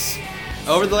about this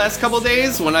over the last couple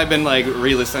days when I've been like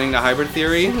re-listening to Hybrid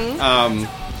Theory.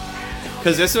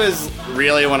 Because this was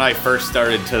really when I first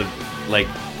started to like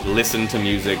listen to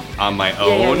music on my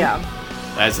own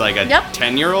as like a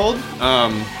 10-year-old.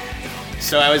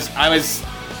 So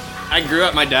I grew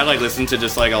up. My dad like listened to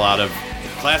just like a lot of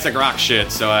classic rock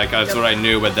shit, so like that's what I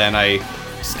knew. But then I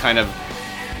just kind of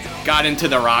got into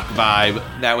the rock vibe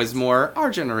that was more our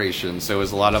generation. So it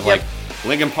was a lot of like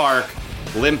Linkin Park,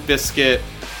 Limp Bizkit,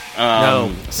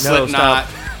 Slipknot.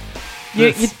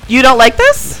 You don't like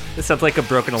this? This sounds like a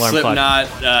broken alarm clock.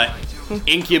 Slipknot,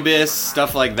 Incubus,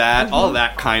 stuff like that. All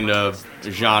that kind of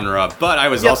genre. But I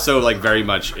was also like very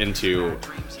much into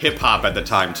hip hop at the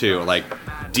time too, like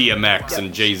DMX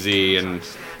and Jay-Z and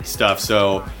stuff.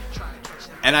 So,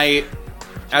 and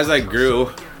as I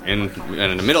grew in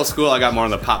middle school, I got more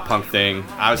on the pop punk thing.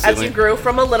 As you grew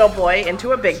from a little boy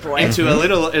into a big boy. Still a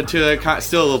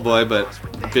little boy, but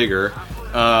bigger.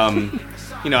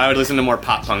 You know, I would listen to more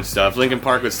pop punk stuff. Linkin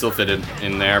Park would still fit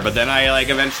in there, but then I like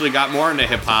eventually got more into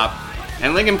hip hop.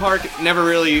 And Linkin Park never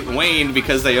really waned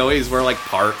because they always were like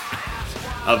part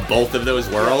of both of those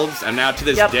worlds. And now to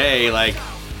this day, like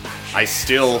I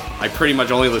pretty much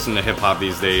only listen to hip hop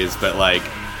these days, but like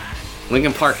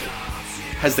Linkin Park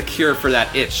has the cure for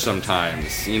that itch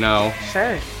sometimes, you know?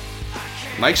 Sure.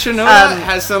 Mike Shinoda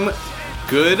has some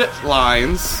good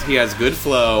lines. He has good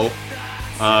flow.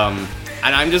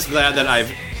 And I'm just glad that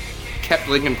I've kept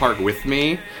Linkin Park with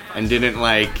me and didn't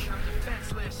like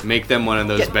make them one of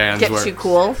those bands where too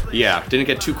cool. Yeah, didn't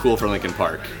get too cool for Linkin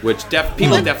Park, which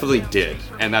people definitely did,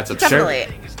 and that's absurd.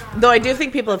 Definitely. Though I do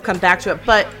think people have come back to it,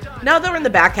 but now that we're in the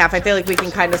back half, I feel like we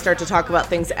can kind of start to talk about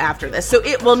things after this. So,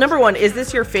 number one, is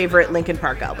this your favorite Linkin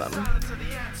Park album?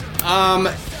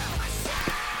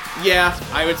 Yeah,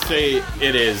 I would say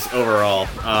it is overall.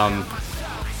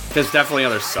 There's definitely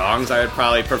other songs I would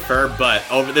probably prefer, but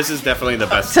this is definitely the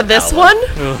best. To this one?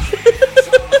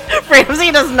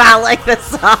 Ramsey does not like this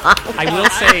song. I will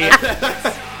say,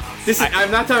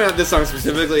 I'm not talking about this song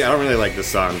specifically. I don't really like this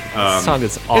song. This song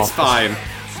is awful. It's fine.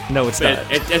 No, it's not.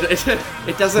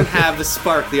 It doesn't have the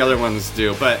spark the other ones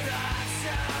do, but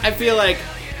I feel like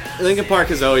Linkin Park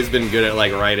has always been good at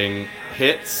like writing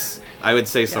hits. I would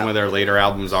say some of their later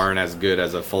albums aren't as good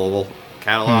as a full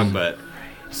catalog, but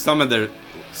some of their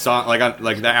song like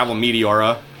the album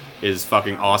Meteora is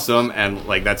fucking awesome, and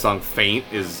like that song Faint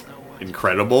is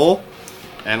incredible,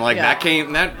 and like that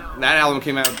album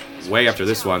came out way after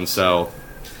this one, so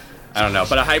I don't know.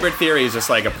 But A Hybrid Theory is just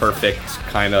like a perfect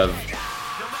kind of,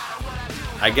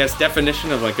 I guess,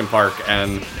 definition of Linkin Park.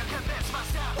 And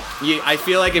I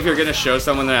feel like if you're gonna show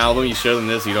someone an album, you show them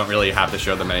this. You don't really have to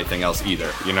show them anything else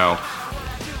either, you know?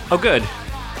 Oh, good.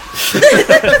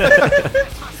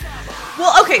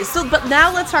 Well, okay, but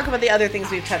now let's talk about the other things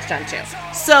we've touched on too.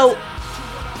 So,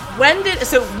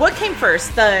 what came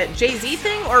first, the Jay-Z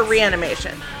thing or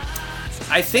Reanimation?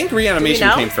 I think Reanimation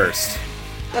came first.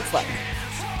 Let's look.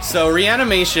 So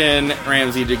Reanimation,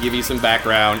 Ramsey, to give you some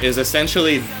background, is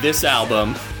essentially this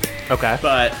album. Okay.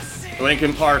 But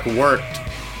Linkin Park worked.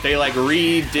 They like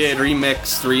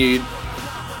remixed,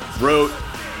 wrote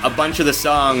a bunch of the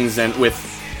songs and with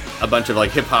a bunch of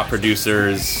like hip hop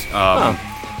producers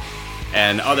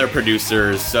and other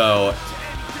producers. So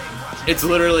it's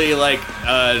literally like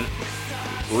a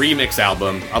remix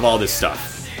album of all this stuff.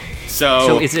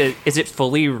 So is it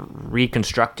fully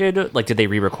reconstructed? Like, did they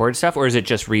re-record stuff, or is it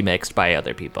just remixed by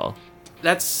other people?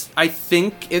 I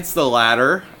think it's the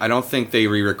latter. I don't think they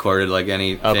re-recorded like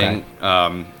anything.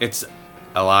 Okay. It's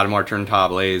a lot more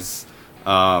turntables,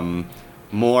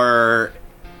 more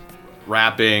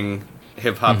rapping,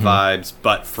 hip hop vibes,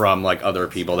 but from like other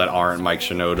people that aren't Mike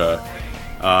Shinoda.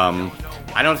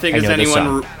 I don't think it's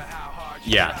anyone.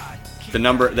 Yeah,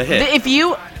 the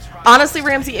hit. Honestly,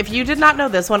 Ramsey, if you did not know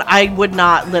this one, I would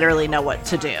not literally know what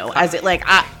to do.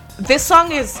 This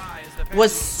song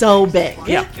was so big.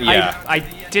 Yeah. I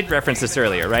did reference this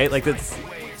earlier, right? Like this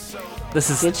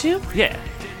is. Did you? Yeah.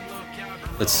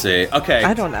 Let's see. Okay.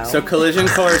 I don't know. So Collision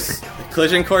Course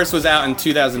was out in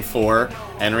 2004,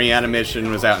 and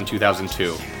Reanimation was out in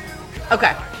 2002.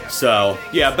 Okay. So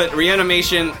yeah, but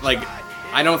Reanimation, like,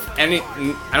 I don't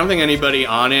think anybody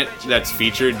on it that's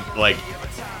featured like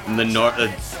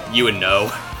you would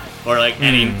know, or like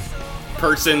any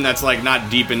person that's like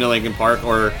not deep into Linkin Park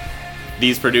or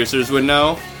these producers would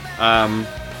know.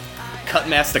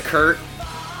 Cutmaster Kurt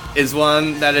is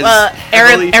one that is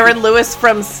Aaron Lewis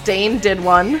from Stain did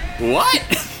one. What?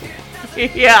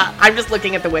 Yeah, I'm just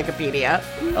looking at the Wikipedia.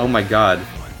 Oh my god.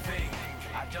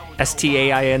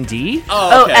 Staind.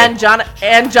 Oh, okay.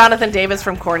 and Jonathan Davis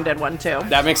from Korn did one too.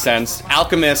 That makes sense.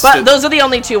 Alchemist. But those are the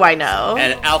only two I know.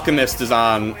 And Alchemist is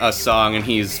on a song, and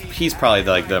he's probably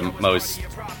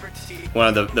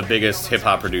one of the biggest hip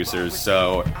hop producers.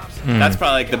 So that's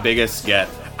probably like the biggest get.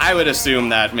 I would assume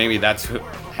that maybe that's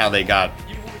how they got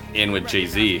in with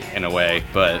Jay-Z in a way.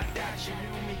 But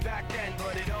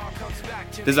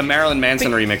there's a Marilyn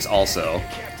Manson remix also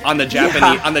on the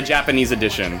Japanese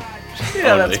edition.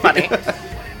 Yeah, that's funny.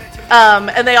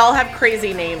 And they all have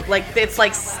crazy names. Like it's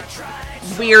like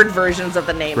weird versions of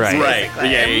the names. Right.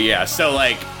 Basically. Yeah. So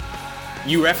like,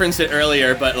 you referenced it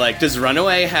earlier, but like, does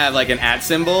Runaway have like an @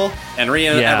 symbol and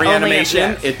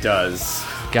reanimation? Only It does.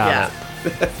 Got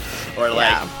it. Or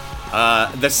like,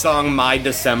 the song "My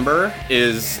December"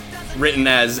 is written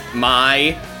as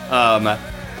my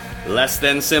less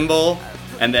than symbol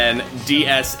and then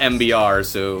DSMBR.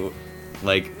 So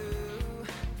like,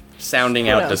 sounding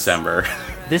out knows? December.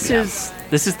 This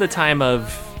is the time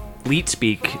of Leet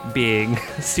Speak being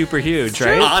super huge,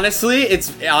 right? Honestly, it's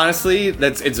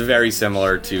very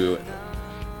similar to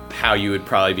how you would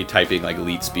probably be typing like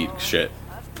Leet Speak shit.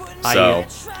 So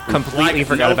I completely like,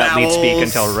 forgot no about Leet Speak vowels,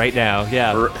 until right now.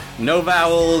 Yeah. No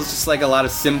vowels, just like a lot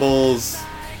of symbols.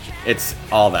 It's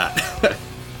all that.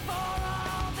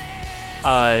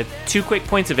 2 quick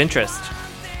points of interest.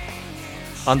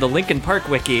 On the Linkin Park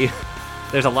wiki,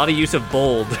 there's a lot of use of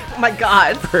bold. Oh my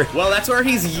god. Well, that's where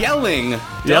he's yelling.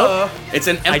 Duh. It's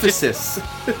an I just- emphasis.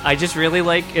 I just really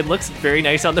like it. Looks very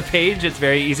nice on the page. It's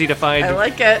very easy to find. I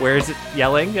like it. Where is it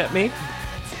yelling at me?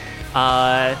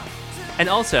 And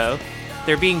also,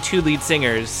 there being 2 lead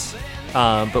singers,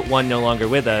 but one no longer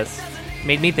with us,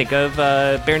 made me think of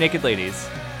Bare Naked Ladies.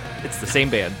 It's the same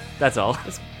band. That's all.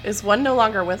 Is one no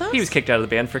longer with us? He was kicked out of the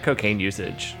band for cocaine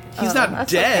usage. He's not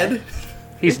that's dead. okay.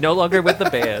 He's no longer with the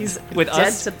band. He's with dead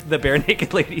us, to- the Bare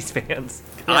Naked Ladies fans.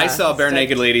 I saw he's Bare dead.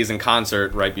 Naked Ladies in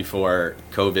concert right before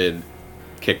COVID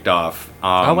kicked off.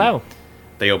 Oh wow.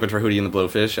 They opened for Hootie and the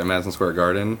Blowfish at Madison Square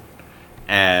Garden,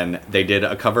 and they did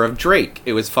a cover of Drake.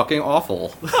 It was fucking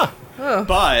awful.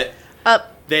 But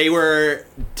they were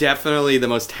definitely the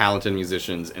most talented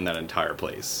musicians in that entire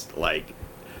place. Like,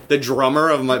 the drummer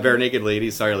of my Bare Naked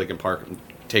Ladies, sorry, Linkin Park, I'm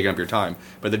taking up your time,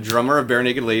 but the drummer of Bare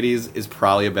Naked Ladies is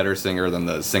probably a better singer than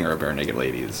the singer of Bare Naked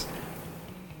Ladies.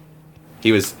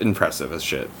 He was impressive as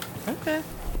shit. Okay.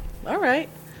 All right.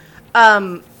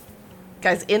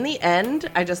 Guys, in the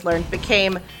end, I just learned,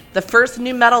 became the first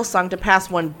new metal song to pass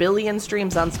 1 billion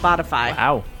streams on Spotify.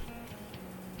 Wow.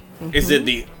 Is it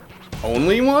the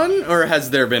only one, or has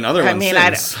there been other I ones mean,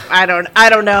 since? I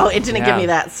don't know. It didn't give Yeah. me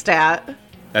that stat.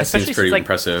 That Especially seems pretty since, like,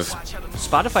 impressive.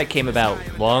 Spotify came about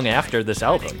long after this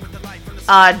album.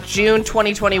 June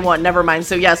 2021. Never mind.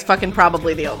 So yes, fucking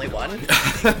probably the only one.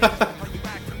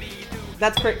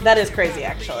 That is crazy,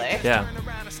 actually. Yeah.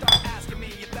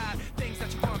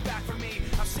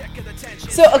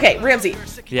 So okay, Ramsey,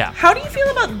 Yeah. how do you feel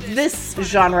about this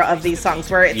genre of these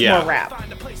songs where it's Yeah. more rap?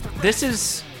 This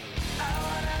is,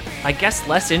 I guess,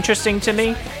 less interesting to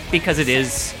me because it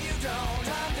is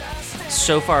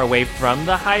so far away from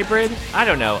the hybrid. I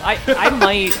don't know. I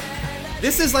might.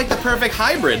 This is like the perfect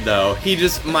hybrid, though.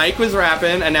 Mike was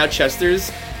rapping, and now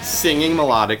Chester's singing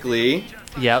melodically.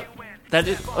 Yep. That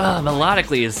is,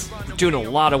 melodically is doing a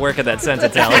lot of work in that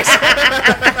sentence, Alex.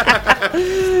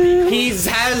 He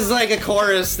has like a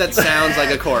chorus that sounds like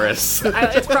a chorus.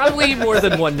 It's probably more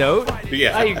than one note.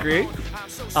 Yeah. I agree.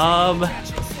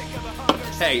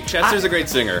 Hey, Chester's a great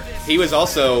singer. He was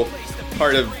also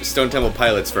part of Stone Temple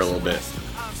Pilots for a little bit.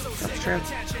 That's true.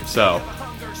 So,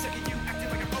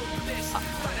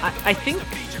 I think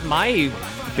my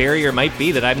barrier might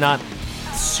be that I'm not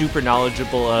super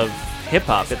knowledgeable of hip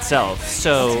hop itself.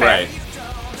 So, right.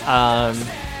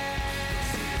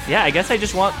 Yeah, I guess I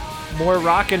just want more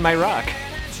rock in my rock.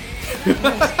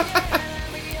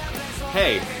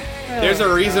 Hey, there's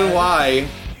a reason why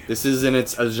this is in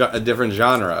a different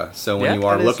genre. So when Yeah, you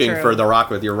are that is looking true. for the rock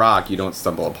with your rock, you don't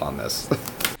stumble upon this.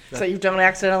 So you don't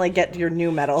accidentally get your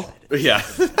new metal. Yeah.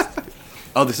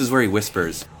 Oh, this is where he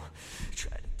whispers.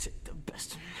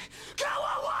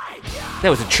 That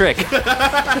was a trick.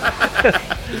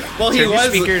 Well, Turn your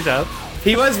speakers up.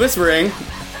 he was whispering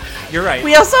You're right.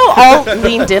 We also all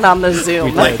leaned in on the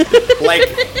Zoom.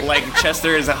 like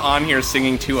Chester is on here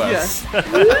singing to us.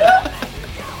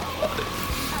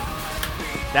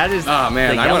 That is Oh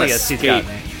man, the I want to yelliest he's skate.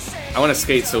 gotten. I want to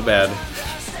skate so bad.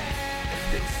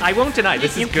 I won't deny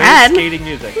this You is good can. skating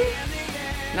music.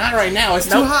 Not right now. It's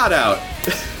too hot out.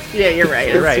 Yeah, you're right.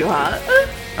 It's right. too hot.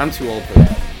 I'm too old for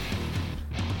that.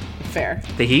 Fair.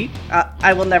 The heat?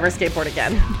 I will never skateboard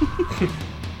again.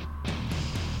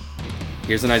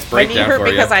 Here's a nice My knee breakdown hurt for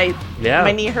you. because Yeah.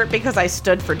 my knee hurt because I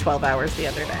stood for 12 hours the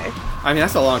other day. I mean,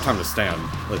 that's a long time to stand.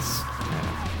 Let's.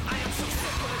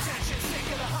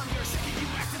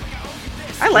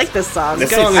 I like this song. This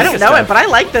song I is don't just know a- it, but I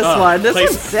like this one. This place,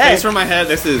 one's sick. place from my head.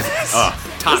 This is top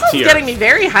This one's tier. getting me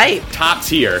very hyped. Top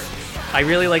tier. I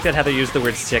really like that how they use the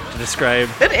word sick to describe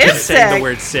It is saying sick. the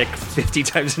word sick 50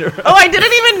 times in a row. Oh, I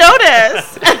didn't even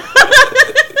notice.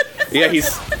 Yeah,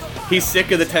 he's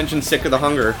sick of the tension, sick of the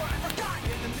hunger,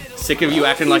 sick of you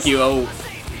acting like you owe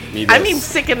me this. I mean,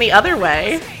 sick in the other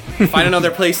way. Find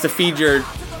another place to feed your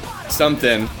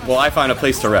something. Well, I find a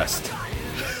place to rest.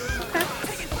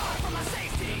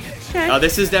 Okay.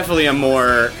 This is definitely a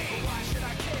more.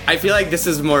 I feel like this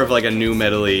is more of like a new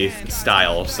metal-y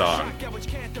style song.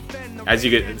 As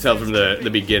you can tell from the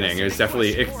beginning, it's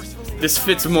definitely this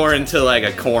fits more into like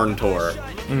a Korn tour.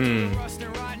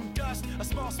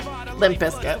 Limp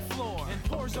Bizkit.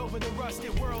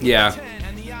 Yeah,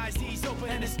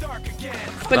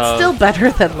 But still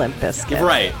better than Limp Bizkit.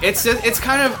 right. It's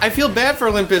kind of. I feel bad for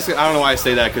Limp Bizkit. I don't know why I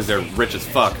say that because they're rich as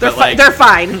fuck. They're, but like they're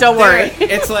fine. Don't worry.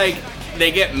 it's like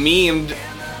they get memed.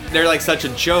 They're like such a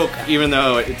joke, even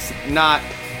though it's not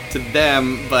to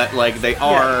them, but like they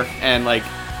are, and like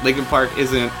Linkin Park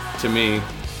isn't to me.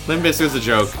 Limp Bizkit is a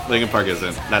joke. Linkin Park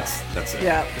isn't. That's it.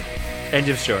 Yeah. End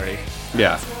of story.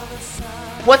 Yeah.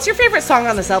 What's your favorite song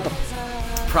on this album?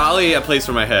 Probably A Place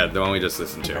for My Head, the one we just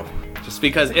listened to. Just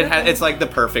because it's like the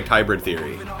perfect hybrid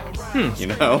theory. You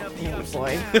know? Oh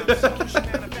boy.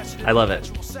 I love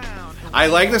it. I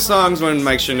like the songs when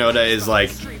Mike Shinoda is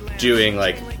like doing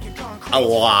like a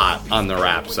lot on the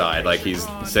rap side. Like he's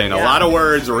saying a lot of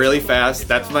words really fast.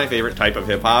 That's my favorite type of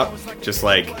hip hop. Just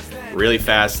like really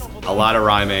fast, a lot of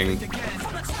rhyming.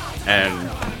 And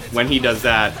when he does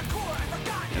that,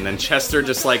 and then Chester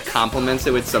just like complements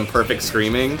it with some perfect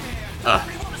screaming.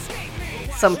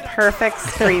 Some perfect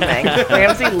screaming.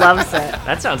 Ramsey loves it.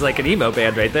 That sounds like an emo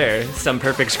band right there. Some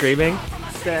Perfect Screaming.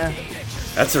 Yeah.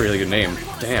 That's a really good name.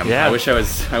 Damn. Yeah. I wish I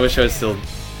was still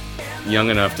young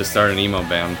enough to start an emo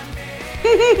band.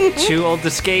 Too old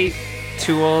to skate.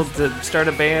 Too old to start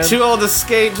a band. Too old to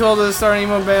skate, too old to start an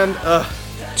emo band.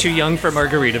 Too young for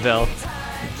Margaritaville.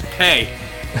 Hey,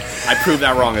 I proved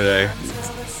that wrong today.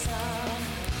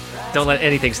 Don't let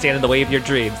anything stand in the way of your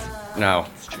dreams. No.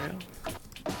 It's true.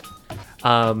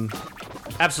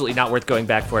 Absolutely not worth going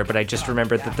back for it, but I just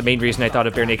remembered that the main reason I thought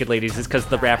of Bare Naked Ladies is because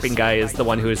the rapping guy is the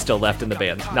one who is still left in the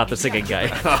band, not the singing guy.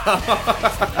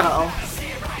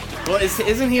 Uh-oh. Well,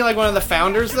 isn't he like one of the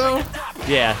founders though?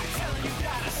 Yeah.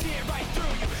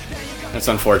 That's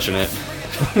unfortunate.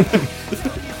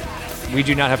 We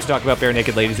do not have to talk about Bare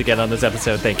Naked Ladies again on this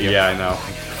episode, thank you. Yeah, I know.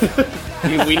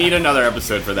 we need another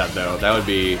episode for that though. That would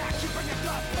be.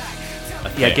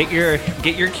 Yeah, get your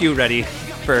cue ready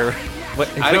for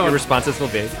what your responses will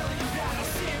be.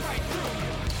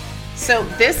 So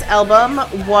this album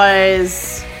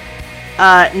was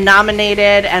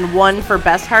nominated and won for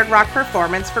Best Hard Rock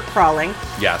Performance for Crawling.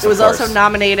 Yes, it was of course. also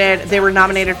nominated. They were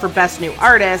nominated for Best New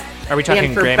Artist. Are we talking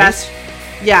and for Grammys?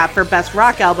 for Best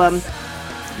Rock Album.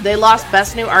 They lost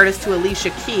Best New Artist to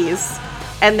Alicia Keys,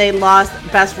 and they lost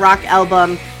Best Rock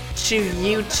Album to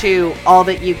U2, All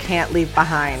That You Can't Leave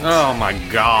Behind. Oh my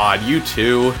God, you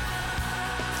too.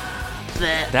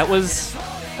 That was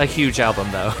a huge album,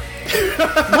 though.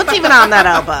 What's even on that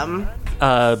album?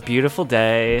 Beautiful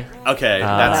Day. Okay,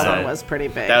 That that's one was pretty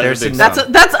big. that was There's a big some-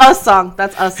 song. That's a song.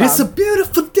 That's a song. It's a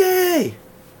beautiful day.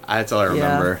 That's all I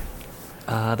remember.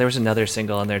 There was another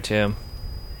single on there, too.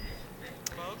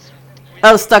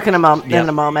 Oh, Stuck in a Moment. Yep. In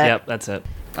a moment. Yep, that's it.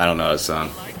 I don't know this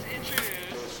song.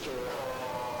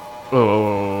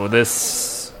 Oh,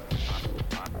 this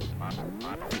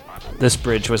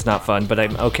bridge was not fun, but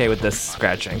I'm okay with this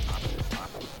scratching.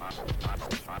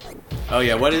 Oh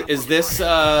yeah, what is this?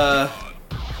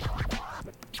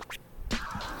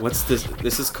 What's this?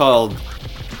 This is called.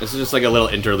 This is just like a little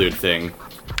interlude thing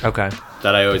Okay.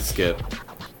 that I always skip.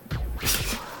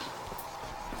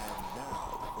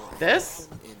 This?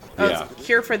 Oh, Yeah. it's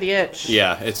Cure for the Itch.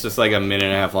 Yeah, it's just like a minute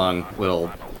and a half long little.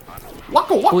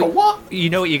 Waka waka waka. You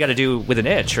know what you got to do with an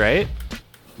itch, right?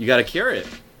 You gotta cure it.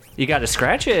 You got to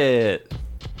scratch it.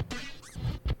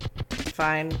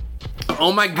 Fine.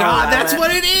 Oh my God, allow that's it.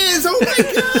 what it is! Oh my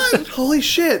God! Holy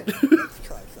shit!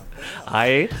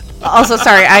 Also,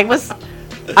 sorry, I was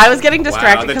getting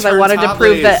distracted because I wanted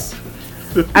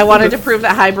to prove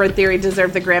that Hybrid Theory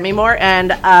deserved the Grammy more,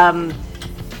 and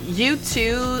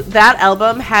U2, that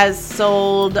album has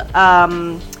sold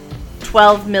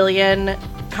 12 million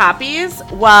copies,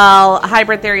 while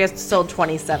Hybrid Theory has sold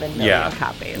 27 million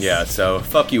copies. Yeah, so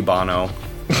fuck you, Bono.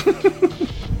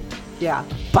 Yeah.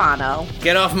 Bono.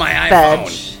 Get off my iPhone.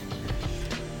 Veg.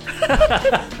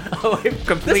 Oh, I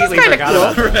completely kinda forgot cool.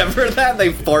 about that. Remember that?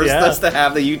 They forced Yeah. us to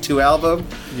have the U2 album?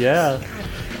 Yeah.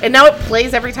 And now it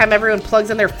plays every time everyone plugs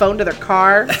in their phone to their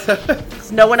car.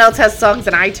 'Cause no one else has songs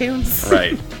in iTunes.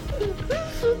 Right.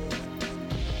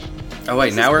 Oh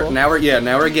wait, now cool.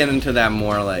 we're getting into that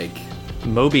more like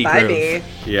Moby Groove. Vibey.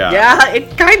 yeah. Yeah,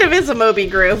 it kind of is a Moby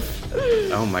groove.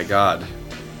 Oh my god.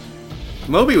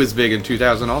 Moby was big in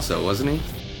 2000 also, wasn't he?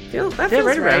 That Yeah, feels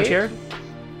right around here.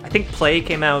 I think Play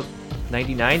came out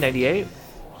 99, 98.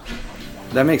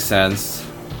 That makes sense.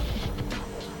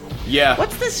 Yeah.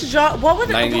 What's this genre? What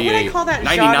would I 98. call that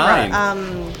 99.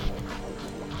 genre?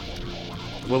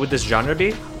 What would this genre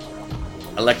be?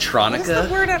 What's the Electronica?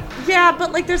 word? Yeah,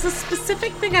 but like there's a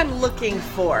specific thing I'm looking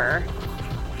for.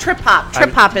 Trip hop.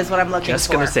 Trip hop is what I'm looking Just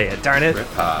for. gonna say it, darn it. Trip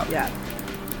hop. Yeah.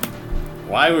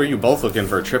 Why were you both looking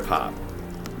for trip hop?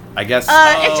 I guess.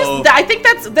 It's just I think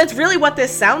that's really what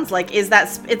this sounds like. Is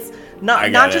that it's I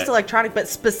not got just it. electronic, but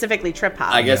specifically trip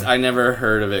hop. I guess I never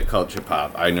heard of it called trip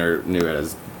hop. I knew it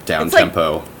as down It's like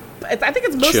tempo, I think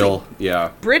it's mostly chill.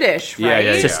 Yeah. British, Yeah, right?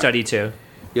 yeah, To yeah. study too.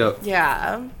 Yep.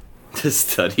 Yeah. To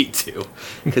study too,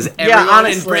 because everyone in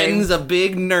honestly. Britain's a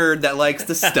big nerd that likes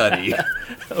to study.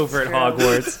 Over at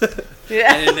Hogwarts.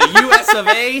 Yeah. And in the U.S. of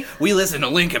A, we listen to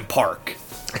Linkin Park.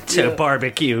 To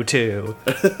barbecue too.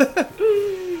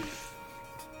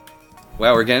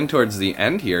 Well, we're getting towards the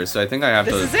end here, so I think I have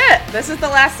This to. is it. This is the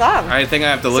last song. I think I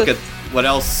have to look So- at what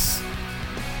else.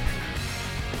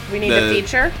 We need a the-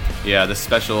 feature. Yeah, the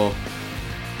special.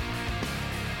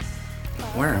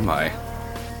 Where am I?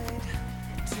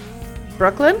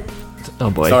 Brooklyn? Oh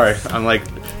boy. Sorry,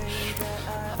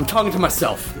 I'm talking to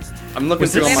myself. I'm looking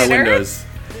Was through all this- my Planet windows.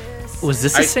 Was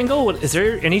this a single? Is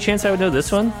there any chance I would know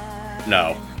this one?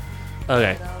 No.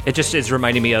 Okay. It just is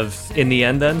reminding me of In the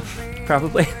End then,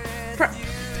 probably.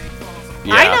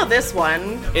 Yeah. I know this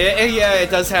one. Yeah, it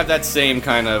does have that same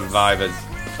kind of vibe as.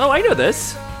 Oh, I know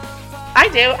this. I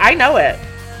do. I know it.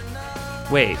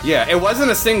 Wait. Yeah, it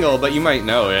wasn't a single, but you might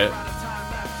know it.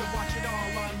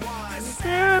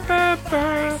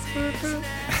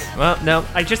 Well, no.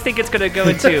 I just think it's gonna go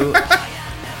into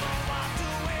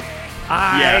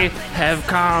I have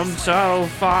come so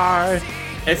far.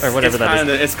 It's, Or whatever that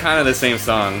is. It's kind of the same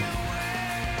song.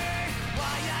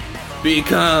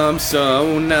 Become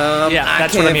so numb. Yeah,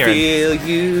 that's I what I'm can't hearing. feel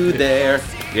you there.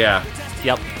 Yeah.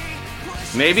 Yep.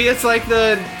 Maybe it's like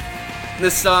the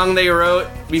song they wrote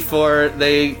before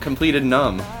they completed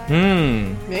Numb.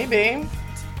 Maybe.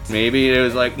 Maybe it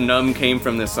was like Numb came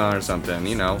from this song or something,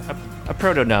 you know. A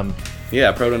proto-numb.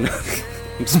 Yeah, proto Numb.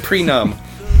 It's pre-numb.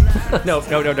 No.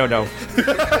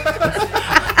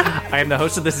 I am the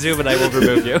host of this Zoom and I will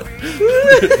remove you.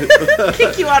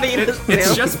 Kick you out of your It's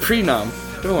Zoom. just pre-numb.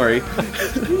 Don't worry.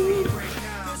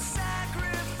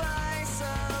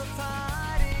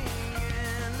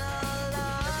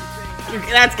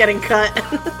 That's getting cut.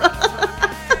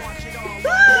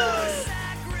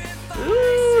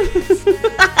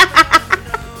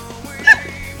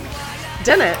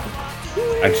 Done it.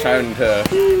 I'm trying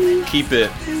to keep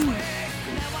it.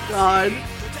 God.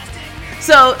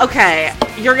 So, okay,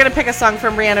 you're gonna pick a song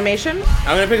from Reanimation?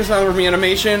 I'm gonna pick a song from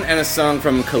Reanimation and a song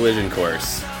from Collision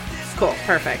Course. Cool,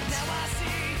 perfect.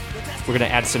 We're gonna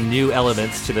add some new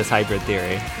elements to this hybrid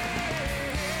theory.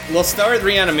 We'll start with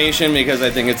Reanimation because I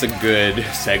think it's a good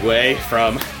segue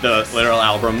from the literal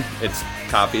album it's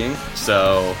copying.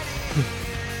 So,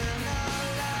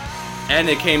 and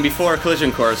it came before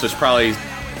Collision Course, which probably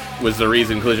was the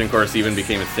reason Collision Course even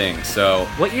became a thing. So,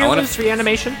 What year was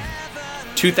Reanimation?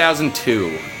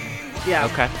 2002. Yeah.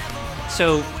 Okay.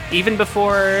 So even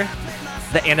before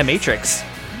the Animatrix,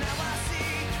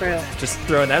 True. just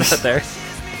throwing that out there.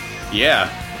 Yeah.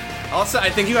 Also, I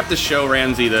think you have to show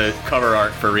Ramsey the cover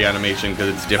art for Reanimation because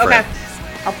it's different. Okay.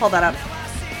 I'll pull that up.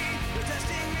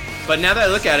 But now that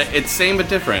I look at it, it's same but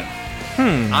different.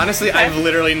 Honestly, I've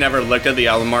literally never looked at the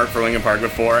album art for Linkin Park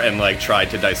before and like tried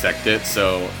to dissect it,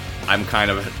 so I'm kind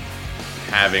of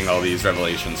having all these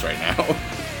revelations right now.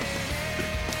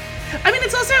 I mean,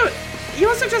 it's also, you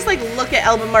also just like look at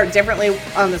album art differently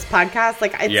on this podcast.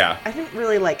 Like, Yeah. I didn't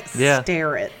really like Yeah.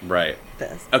 stare at Right.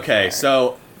 this. Okay,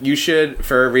 so you should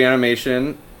for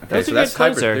Reanimation. Okay, was so a that's good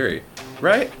hybrid closer. theory,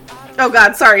 right? Oh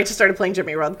God, sorry, I just started playing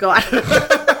Jimmy World. Go on.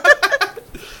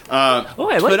 Oh,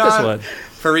 I like Put this on- one.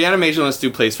 For Reanimation, let's do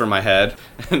Place for My Head.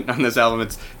 On this album,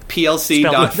 it's PLC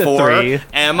Spelled dot with a 4 three.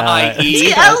 MIE.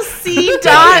 TLC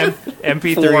dot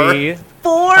MP3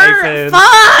 four. Hyphen.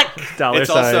 Fuck. dollar It's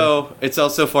sign. it's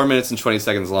also 4 minutes and 20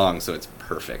 seconds long, so it's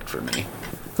perfect for me.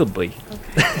 Good boy.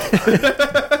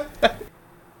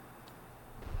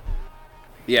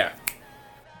 Yeah.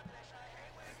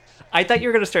 I thought you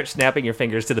were going to start snapping your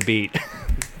fingers to the beat.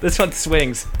 This one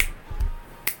swings.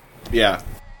 Yeah.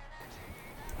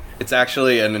 It's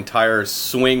actually an entire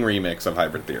swing remix of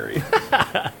Hybrid Theory.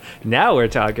 Now we're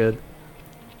talking.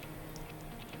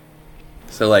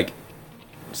 So, like,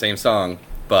 same song,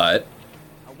 but...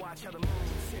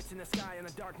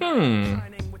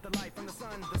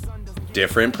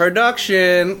 different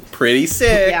production. Pretty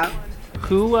sick. Yeah.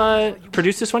 Who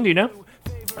produced this one? Do you know?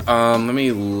 Let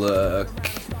me look.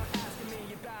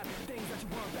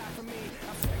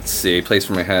 Let's see, place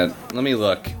for my head. Let me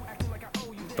look.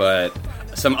 But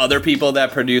some other people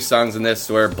that produced songs in this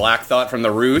were Black Thought from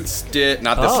The Roots did,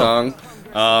 not the song.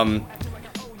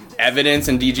 Evidence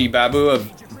and DG Babu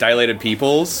of Dilated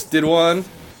Peoples did one.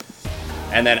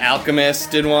 And then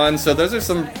Alchemist did one. So those are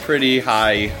some pretty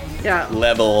high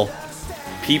level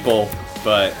people.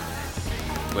 But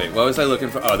wait, what was I looking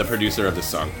for? Oh, the producer of this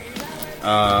song.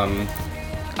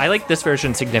 I like this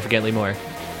version significantly more.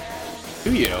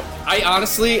 Do you? I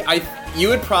honestly, you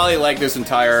would probably like this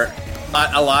entire.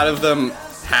 A lot of them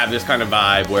have this kind of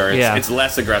vibe where it's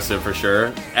less aggressive for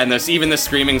sure, and even the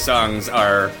screaming songs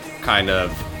are kind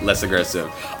of less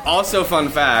aggressive. Also, fun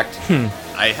fact: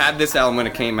 I had this album when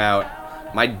it came out.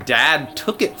 My dad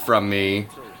took it from me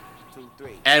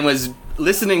and was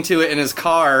listening to it in his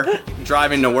car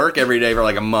driving to work every day for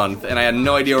like a month, and I had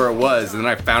no idea where it was, and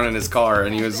then I found it in his car,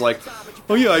 and he was like,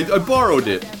 oh yeah, I borrowed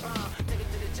it.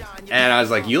 And I was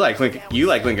like, you like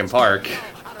Linkin Park.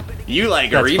 You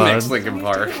like That's a remix fun. Linkin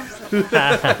Park.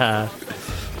 Gotcha.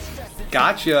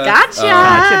 Gotcha,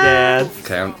 Dad.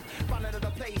 Okay.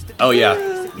 Oh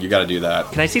yeah, you gotta do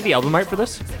that. Can I see the album art for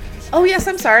this? Oh, yes,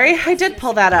 I'm sorry. I did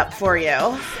pull that up for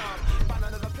you.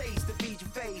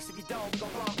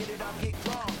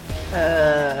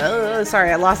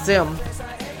 Sorry, I lost Zoom.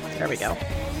 There we go.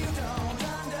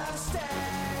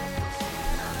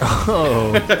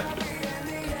 Oh.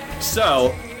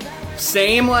 So,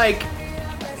 same like,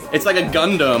 it's like a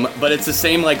Gundam, but it's the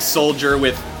same like soldier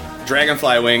with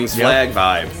dragonfly wings flag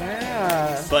vibe.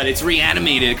 Yeah. But it's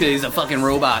reanimated because he's a fucking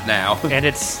robot now. And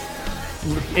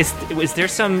is there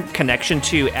some connection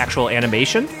to actual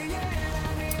animation?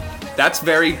 That's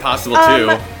very possible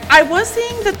too. I was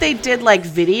seeing that they did like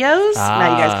videos.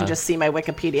 Now you guys can just see my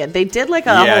Wikipedia. They did like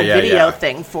a whole video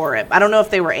thing for it. I don't know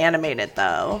if they were animated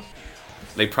though.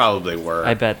 They probably were.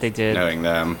 I bet they did. Knowing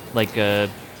them. Like that.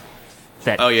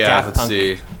 Oh yeah, Daft let's Punk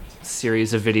see.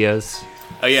 Series of videos.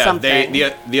 Oh yeah, Something.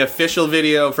 the official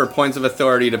video for Points of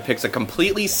Authority depicts a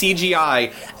completely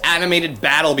CGI animated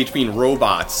battle between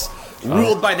robots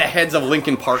ruled by the heads of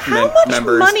Linkin Park How much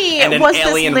members money and an was this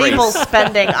alien label race.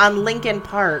 spending on Linkin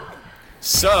Park?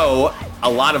 So,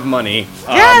 a lot of money.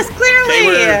 Yes,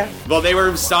 clearly! They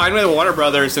were signed with Warner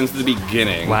Brothers since the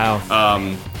beginning. Wow.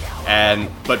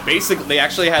 But basically, they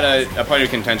actually had a point of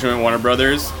contention with Warner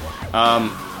Brothers,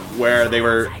 where they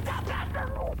were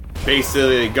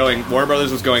basically Warner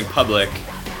Brothers was going public,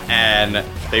 and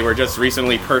they were just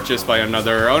recently purchased by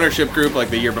another ownership group like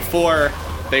the year before.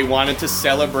 They wanted to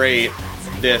celebrate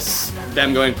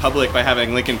them going public by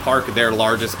having Linkin Park, their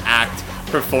largest act,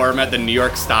 perform at the New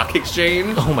York Stock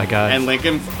Exchange. Oh my god.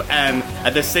 And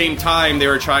at the same time they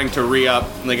were trying to re-up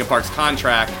Linkin Park's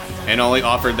contract and only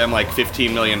offered them like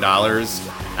 $15 million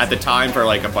at the time for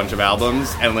like a bunch of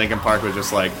albums, and Linkin Park was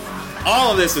just like,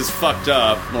 all of this is fucked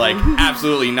up, like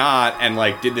absolutely not, and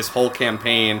like did this whole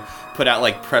campaign, put out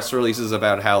like press releases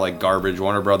about how like garbage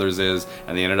Warner Brothers is,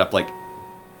 and they ended up like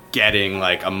getting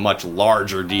like a much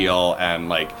larger deal and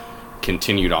like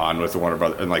continued on with Warner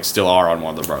Brothers, and like still are on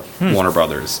Warner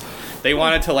Brothers. They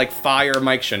wanted to like fire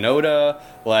Mike Shinoda,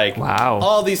 like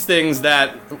all these things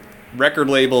that record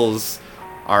labels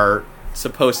are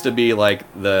supposed to be like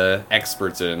the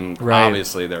experts in. Right.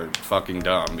 Obviously they're fucking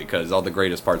dumb because all the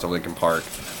greatest parts of Linkin Park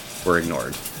were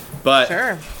ignored. But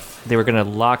Sure. They were gonna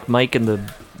lock Mike in the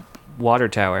water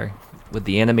tower with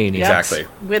the Animaniacs. Exactly.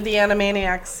 With the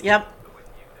Animaniacs. Yep.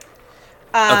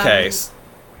 Okay.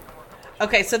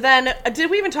 Okay, so then,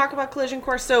 did we even talk about Collision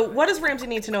Course? So what does Ramsey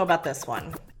need to know about this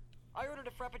one? I ordered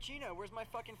a Frappuccino. Where's my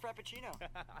fucking Frappuccino?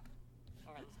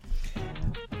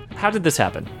 How did this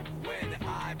happen?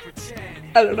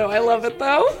 I don't know. I love it,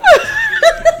 though.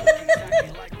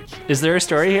 Is there a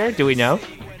story here? Do we know?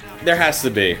 There has to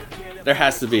be. There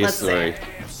has to be a Let's story.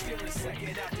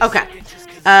 Okay.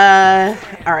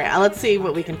 All right. Let's see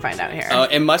what we can find out here.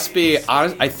 It must be.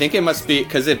 I think it must be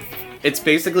because it's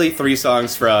basically 3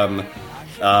 songs from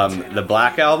the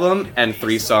Black Album and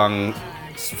 3 songs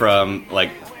from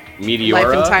like Meteora,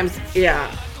 Life and Times.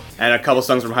 Yeah. and a couple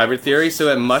songs from Hybrid Theory. So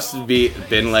it must be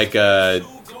been like a.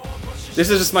 This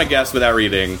is just my guess without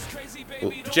reading.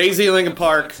 Jay-Z and Linkin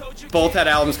Park both had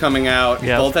albums coming out,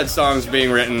 Yep. both had songs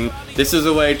being written. This is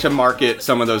a way to market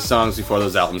some of those songs before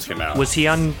those albums came out. Was he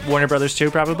on Warner Brothers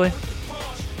too, probably?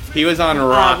 He was on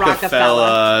Rockefeller,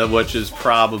 Rockefeller. which is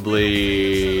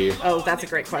probably... Oh, that's a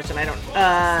great question. I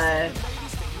don't.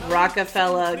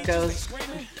 Rockefeller goes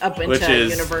up into Which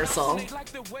is- Universal.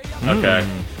 Okay.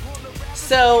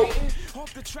 So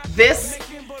this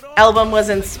album was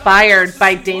inspired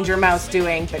by Danger Mouse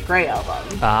doing the Grey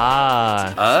album.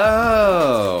 Ah.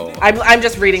 Oh. I'm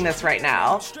just reading this right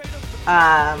now.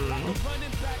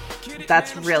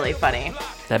 That's really funny.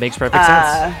 That makes perfect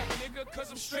sense.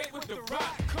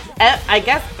 I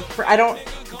guess I don't.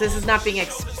 This is not being.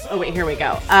 Oh wait, here we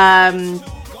go.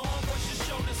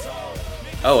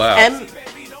 Oh, wow.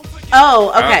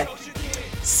 Okay.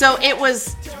 So it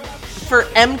was for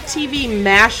MTV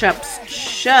Mashup's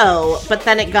show, but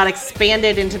then it got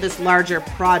expanded into this larger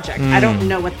project. I don't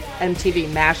know what MTV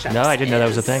Mashups. No, I didn't know that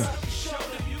was a thing.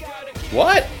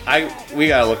 What? We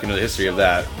gotta look into the history of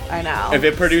that. I know. If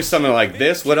it produced something like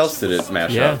this, what else did it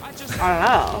mash Yeah. up? I don't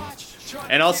know.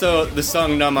 And also, the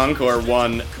song "Numb Encore"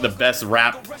 won the best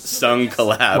rap sung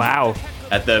collab. Wow.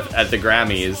 At the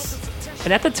Grammys.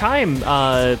 And at the time,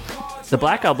 the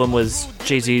Black Album was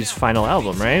Jay-Z's final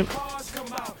album, right?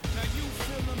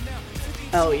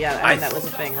 Oh yeah, that was a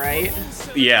thing, right?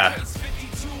 Yeah.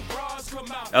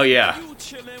 Oh yeah.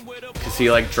 Cause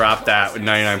he like dropped that with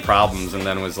 99 Problems and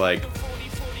then was like,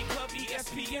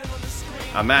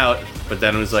 I'm out. But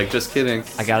then was like, just kidding.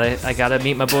 I gotta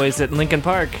meet my boys at Linkin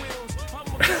Park.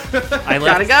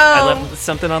 Gotta go. I left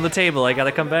something on the table. I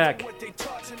gotta come back.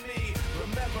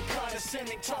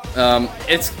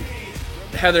 It's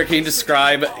Heather, can you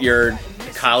describe your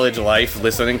college life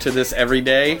listening to this every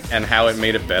day and how it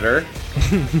made it better?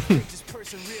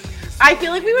 I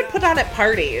feel like we would put on at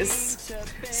parties.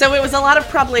 So it was a lot of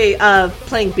probably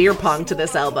playing beer pong to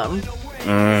this album.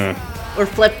 Or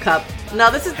Flip Cup.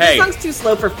 No, this Hey. song's too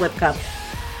slow for Flip Cup.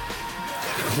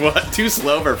 What? Too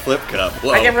slow for Flip Cup.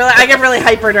 Whoa. I get really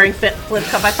hyper during Flip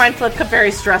Cup. I find Flip Cup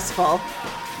very stressful.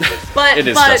 But It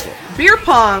is stressful. beer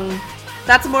pong,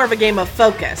 that's more of a game of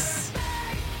focus.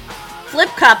 Flip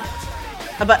Cup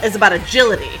is about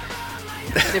agility.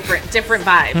 Different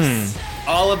vibes.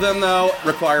 All of them, though,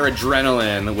 require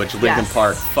adrenaline, which Linkin Yes.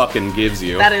 Park fucking gives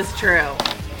you. That is true.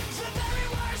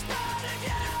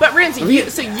 But Ramsey,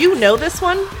 you know this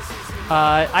one?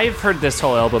 I've heard this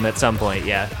whole album at some point,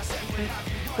 yeah.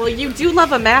 Well, you do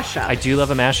love a mashup. I do love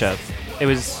a mashup. It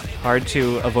was hard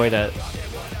to avoid it.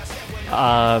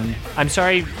 I'm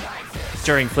sorry,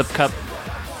 during Flip Cup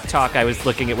talk, I was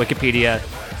looking at Wikipedia.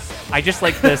 I just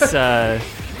like this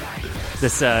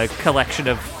collection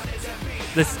of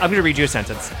this. I'm going to read you a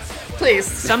sentence. Please.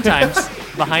 Sometimes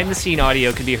behind-the-scene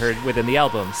audio can be heard within the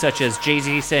album, such as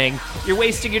Jay-Z saying, "You're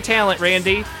wasting your talent,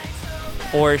 Randy,"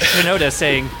 or Shinoda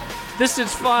saying, "This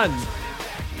is fun."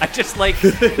 I just like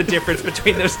the difference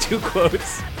between those two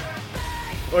quotes.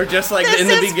 Or just like This in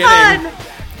the is beginning. fun.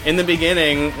 In the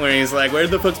beginning, when he's like, "Where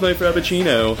the fuck's my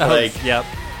frappuccino?" Like, Yep.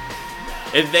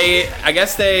 I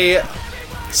guess they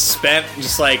spent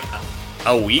just like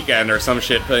a weekend or some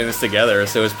shit putting this together,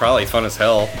 so it was probably fun as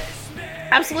hell.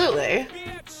 Absolutely.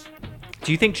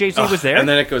 Do you think Jay-Z was there? And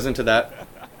then it goes into that.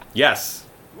 Yes,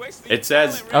 it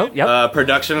says. Oh, yep.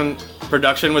 Production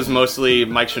was mostly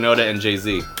Mike Shinoda and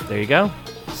Jay-Z. There you go.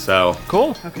 So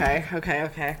Cool. Okay.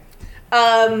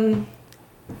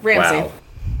 Ramsey, wow.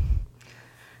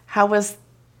 how was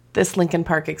this Linkin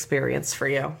Park experience for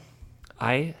you?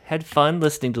 I had fun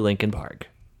listening to Linkin Park.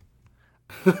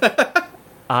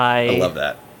 I love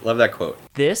that. Love that quote.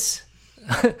 This,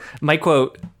 my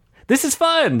quote, "This is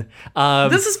fun."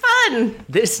 This is fun.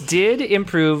 This did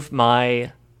improve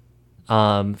my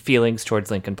feelings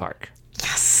towards Linkin Park.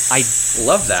 Yes.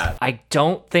 Love that. I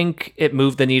don't think it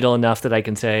moved the needle enough that I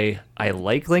can say I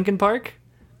like Linkin Park,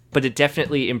 but it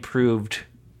definitely improved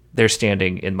their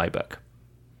standing in my book.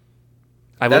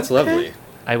 That's lovely.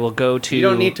 I will go to You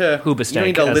don't need to- you don't Hoobastank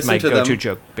need to as listen my to go-to them.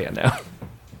 joke band now.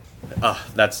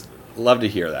 That's love to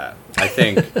hear that. I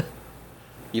think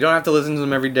you don't have to listen to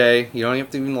them every day. You don't have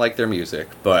to even like their music,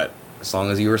 but as long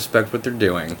as you respect what they're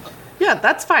doing, Yeah,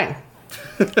 that's fine.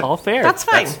 All fair. That's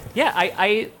fine. Yeah,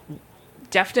 I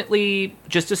definitely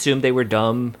just assumed they were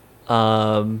dumb,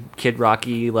 Kid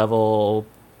Rocky level,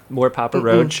 more Papa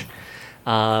Roach.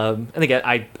 And again,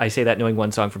 I say that knowing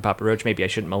one song from Papa Roach. Maybe I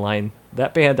shouldn't malign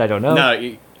that band. I don't know.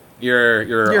 no,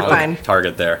 you're on fine.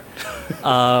 target there.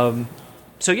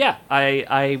 So yeah,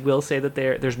 I will say that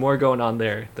there's more going on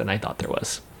there than I thought there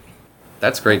was.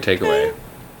 That's a great takeaway.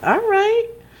 All right.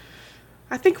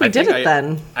 I think we did it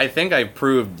then. I think I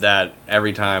proved that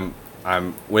every time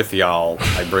I'm with y'all.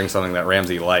 I bring something that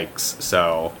Ramsey likes,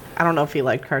 so I don't know if he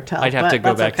liked Cartel. I'd have to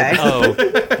go back okay.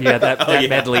 to. Yeah, that yeah.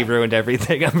 medley ruined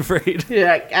everything. I'm afraid.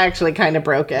 Yeah, I actually kind of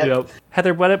broke it. Yep.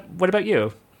 Heather, what about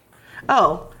you?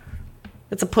 Oh,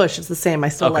 it's a push. It's the same. I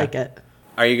still Okay. like it.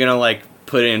 are you gonna like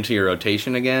put it into your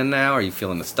rotation again now? Are you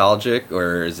feeling nostalgic,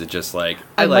 or is it just like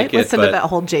I like might it? listen but to that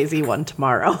whole Jay-Z one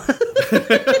tomorrow.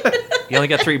 You only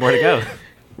got 3 more to go.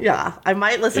 Yeah, I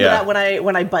might listen Yeah. to that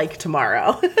when I bike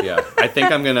tomorrow. Yeah, I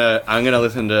think I'm gonna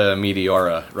listen to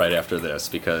Meteora right after this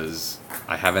because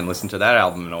I haven't listened to that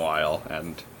album in a while,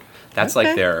 and that's Okay.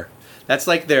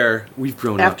 like their we've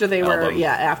grown after up they were album.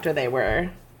 after they were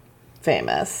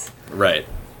famous. Right.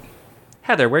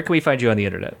 Heather, where can we find you on the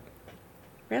internet?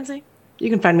 Ramsey, you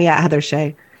can find me at Heather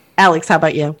Shea. Alex, how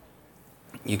about you?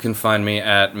 You can find me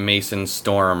at Mason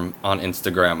Storm on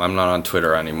Instagram. I'm not on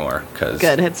Twitter anymore because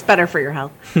Good, it's better for your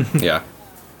health. Yeah.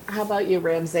 How about you,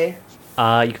 Ramsey?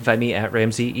 You can find me at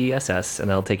Ramsey ESS, and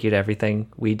that'll take you to everything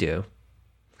we do.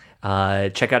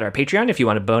 Check out our Patreon if you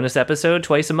want a bonus episode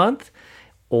twice a month,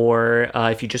 or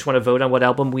if you just want to vote on what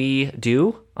album we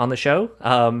do on the show,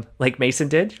 like Mason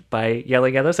did by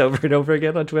yelling at us over and over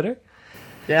again on Twitter.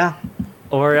 Yeah.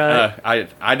 Or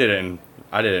I didn't.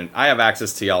 I have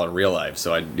access to y'all in real life,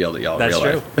 so I yelled at y'all in that's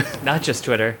real true. life. Not just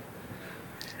Twitter.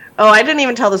 Oh, I didn't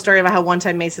even tell the story about how one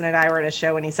time Mason and I were at a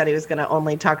show and he said he was going to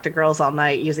only talk to girls all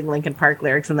night using Linkin Park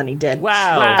lyrics, and then he did.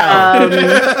 Wow.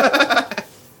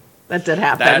 That did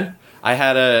happen.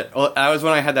 That was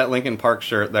when I had that Linkin Park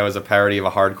shirt that was a parody of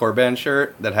a hardcore band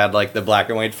shirt that had like the black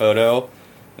and white photo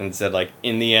and it said like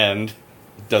in the end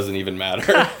it doesn't even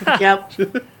matter. Yep.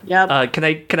 Can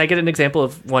I get an example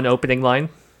of one opening line?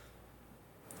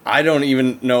 I don't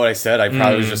even know what I said. I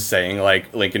probably was just saying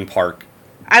like Linkin Park.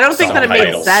 I don't think that it made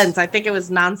Subtitles. sense. I think it was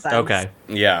nonsense. Okay.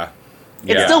 Yeah.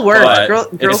 It Yeah. still worked. But Girls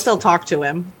it's- still talk to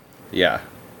him. Yeah.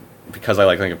 Because I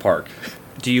like Linkin Park.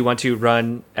 Do you want to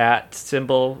run at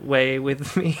Symbol Way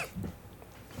with me?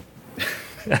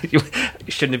 You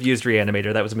shouldn't have used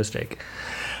Reanimator. That was a mistake.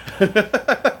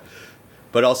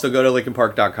 But also go to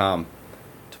LinkinPark.com.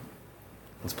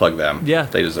 Let's plug them. Yeah.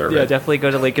 They deserve Yeah, it. definitely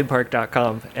go to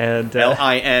LinkinPark.com. And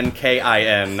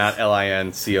LINKIN, not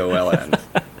LINCOLN.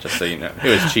 Just so you know.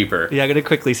 It was cheaper. yeah, I'm going to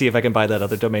quickly see if I can buy that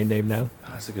other domain name now.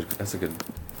 That's a good.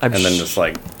 I'm And then sh- just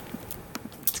like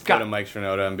It's go got, to Mike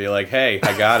Shinoda and be like, "Hey,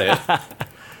 I got it.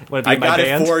 want to be I in my got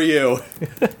band? it for you."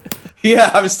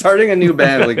 Yeah, I'm starting a new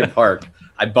band, Linkin Park.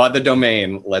 I bought the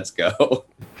domain. Let's go.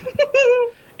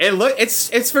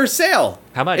 It's for sale.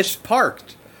 How much? It's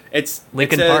parked. It's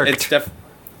Linkin it's a- Parked.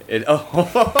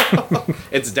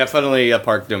 It's definitely a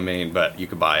park domain, but you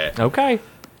could buy it. Okay.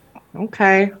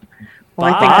 Okay.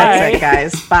 Well, I think that's it,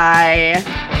 guys.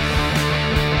 Bye.